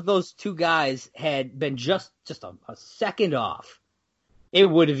either of those two guys had been just a second off, it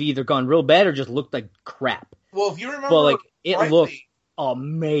would have either gone real bad or just looked like crap. Well, if you remember, but it looked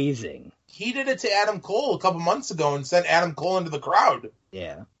amazing. He did it to Adam Cole a couple months ago and sent Adam Cole into the crowd.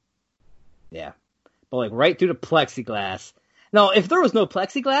 Yeah, yeah, but right through the plexiglass. Now, if there was no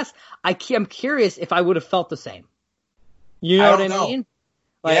plexiglass, I'm curious if I would have felt the same. You know what I mean?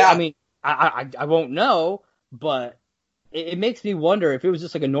 Yeah. I mean, I won't know, but it makes me wonder if it was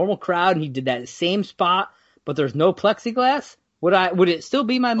just a normal crowd and he did that same spot, but there's no plexiglass. Would it still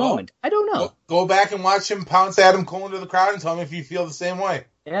be my moment? I don't know. Go back and watch him pounce Adam Cole into the crowd and tell me if you feel the same way.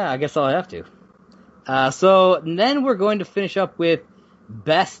 Yeah, I guess I'll have to. So then we're going to finish up with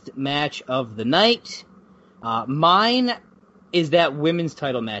best match of the night. Mine is that women's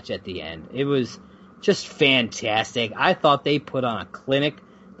title match at the end. It was just fantastic. I thought they put on a clinic,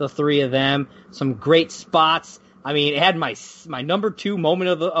 the three of them. Some great spots. I mean, it had my number two moment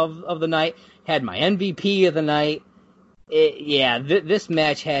of the night, had my MVP of the night. This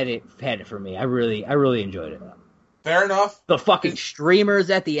match had it for me. I really enjoyed it. Fair enough. The fucking streamers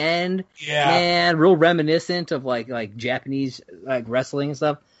at the end, man, real reminiscent of like Japanese wrestling and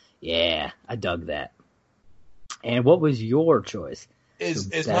stuff. Yeah, I dug that. And what was your choice?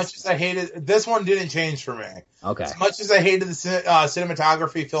 As much as I hated this one, didn't change for me. Okay. As much as I hated the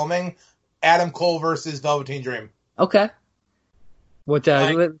cinematography filming, Adam Cole versus Velveteen Dream. Okay. What? Talk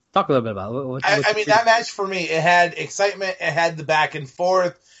a little bit about it. I mean, that match for me, it had excitement. It had the back and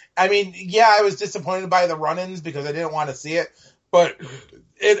forth. I mean, yeah, I was disappointed by the run-ins because I didn't want to see it, but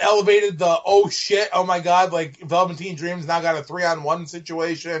it elevated the oh shit, oh my god, Velveteen Dream's now got a 3-on-1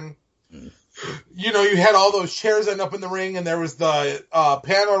 situation. You had all those chairs end up in the ring, and there was the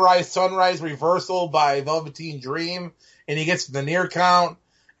Panama Rise Sunrise reversal by Velveteen Dream, and he gets the near count.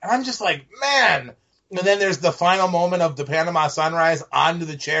 And I'm just like, man. And then there's the final moment of the Panama Sunrise onto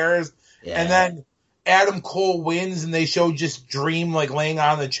the chairs. Yeah. And then Adam Cole wins, and they show just Dream laying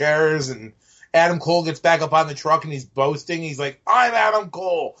on the chairs, and Adam Cole gets back up on the truck, and he's boasting. He's like, I'm Adam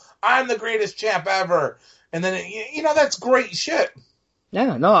Cole. I'm the greatest champ ever. And then, that's great shit.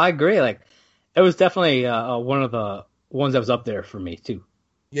 Yeah, no, I agree. It was definitely one of the ones that was up there for me, too.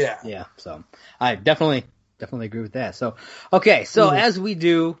 Yeah. Yeah, so I definitely agree with that. So, okay, as we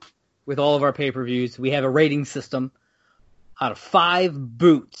do with all of our pay-per-views, we have a rating system. Out of 5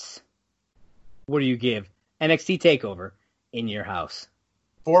 boots, what do you give NXT TakeOver in your house?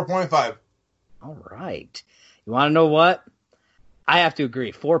 4.5. All right. You want to know what? I have to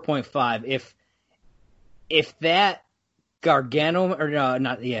agree. 4.5. If that Gargano or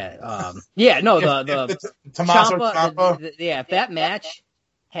not? Yeah, the Tommaso Ciampa. If that match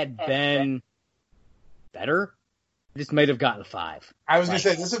had been better, this might have gotten 5. I was gonna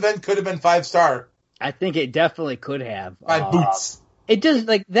say this event could have been 5-star. I think it definitely could have. 5 boots. It does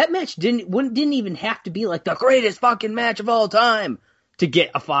that match didn't even have to be like the greatest fucking match of all time to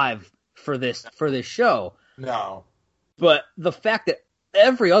get a 5 for this show. No. But the fact that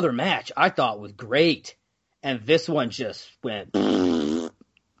every other match I thought was great, and this one just went,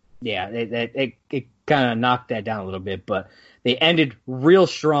 yeah, it kind of knocked that down a little bit. But they ended real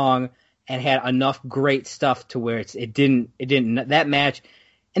strong and had enough great stuff to where it didn't that match,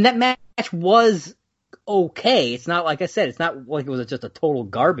 and that match was okay. It's not like I said, it's not like it was just a total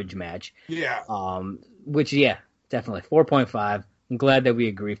garbage match. Yeah. Which definitely 4.5. I'm glad that we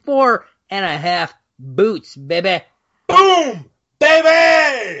agree. 4.5 boots, baby. Boom,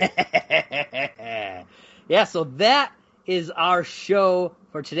 baby. Yeah, so that is our show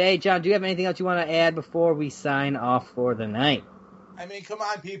for today. John, do you have anything else you want to add before we sign off for the night? I mean, come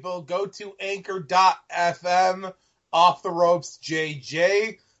on, people. Go to anchor.fm, Off the Ropes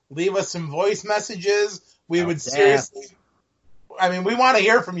JJ. Leave us some voice messages. We would seriously... I mean, we want to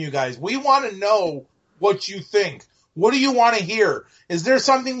hear from you guys. We want to know what you think. What do you want to hear? Is there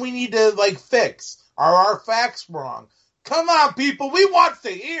something we need to, fix? Are our facts wrong? Come on, people. We want to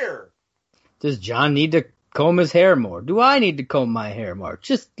hear. Does John need to comb his hair more? Do I need to comb my hair more?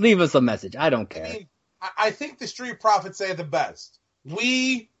 Just leave us a message. I don't care. I mean, I think the Street Profits say it the best.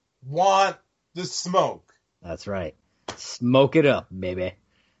 We want the smoke. That's right. Smoke it up, baby.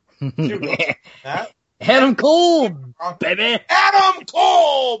 Adam Cole, baby. Adam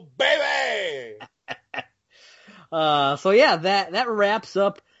Cole, baby. So yeah, that wraps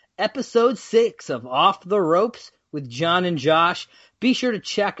up episode 6 of Off the Ropes with John and Josh. Be sure to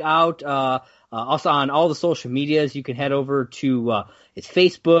check out us on all the social medias. You can head over to it's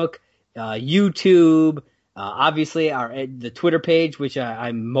Facebook, YouTube, obviously the Twitter page, which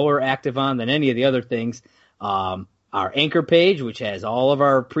I'm more active on than any of the other things. Our Anchor page, which has all of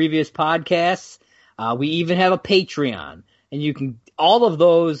our previous podcasts. We even have a Patreon, and all of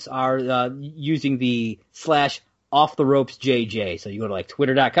those are using the /OffTheRopesJJ. So you go to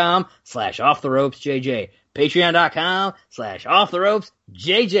twitter.com/OffTheRopesJJ,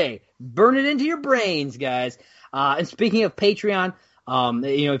 patreon.com/OffTheRopesJJ. Burn it into your brains, guys. And speaking of Patreon,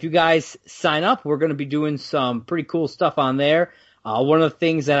 if you guys sign up, we're going to be doing some pretty cool stuff on there. One of the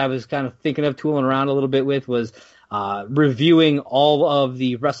things that I was kind of thinking of tooling around a little bit with was reviewing all of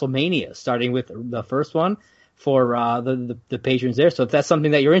the WrestleMania, starting with the first one for the patrons there. So if that's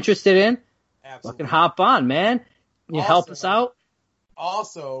something that you're interested in, fucking hop on, man. You help us out.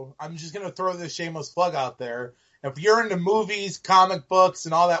 Also, I'm just going to throw this shameless plug out there. If you're into movies, comic books,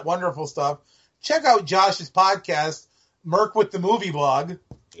 and all that wonderful stuff, check out Josh's podcast, Merc with the Movie Blog.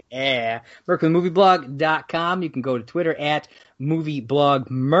 Yeah, mercwithmovieblog.com. You can go to Twitter at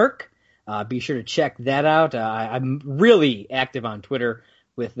movieblogmerc. Be sure to check that out. I'm really active on Twitter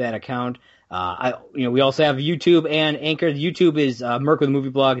with that account. We also have YouTube and Anchor. The YouTube is Merc with the Movie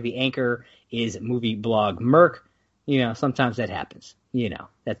Blog. The Anchor is Movie Blog Merc. Sometimes that happens.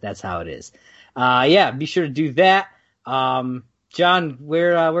 That's how it is. Be sure to do that. John,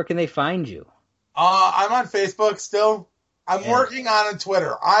 where can they find you? I'm on Facebook still. I'm working on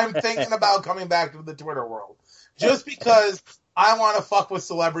Twitter. I'm thinking about coming back to the Twitter world just because I want to fuck with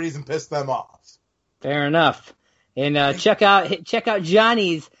celebrities and piss them off. Fair enough. And check out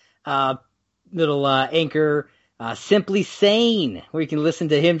Johnny's little Anchor, Simply Sane, where you can listen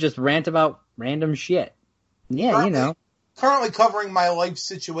to him just rant about random shit. Yeah, Currently covering my life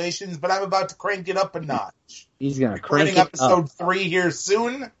situations, but I'm about to crank it up a notch. He's going to crank it up. Episode 3 here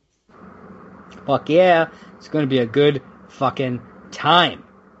soon. Fuck yeah. It's going to be a good fucking time.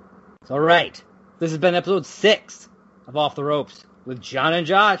 It's all right. This has been episode 6 of Off the Ropes with John and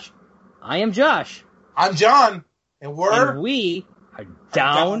Josh. I am Josh. I'm John. And we are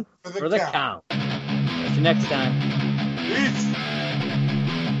down for the count. See you next time. Peace.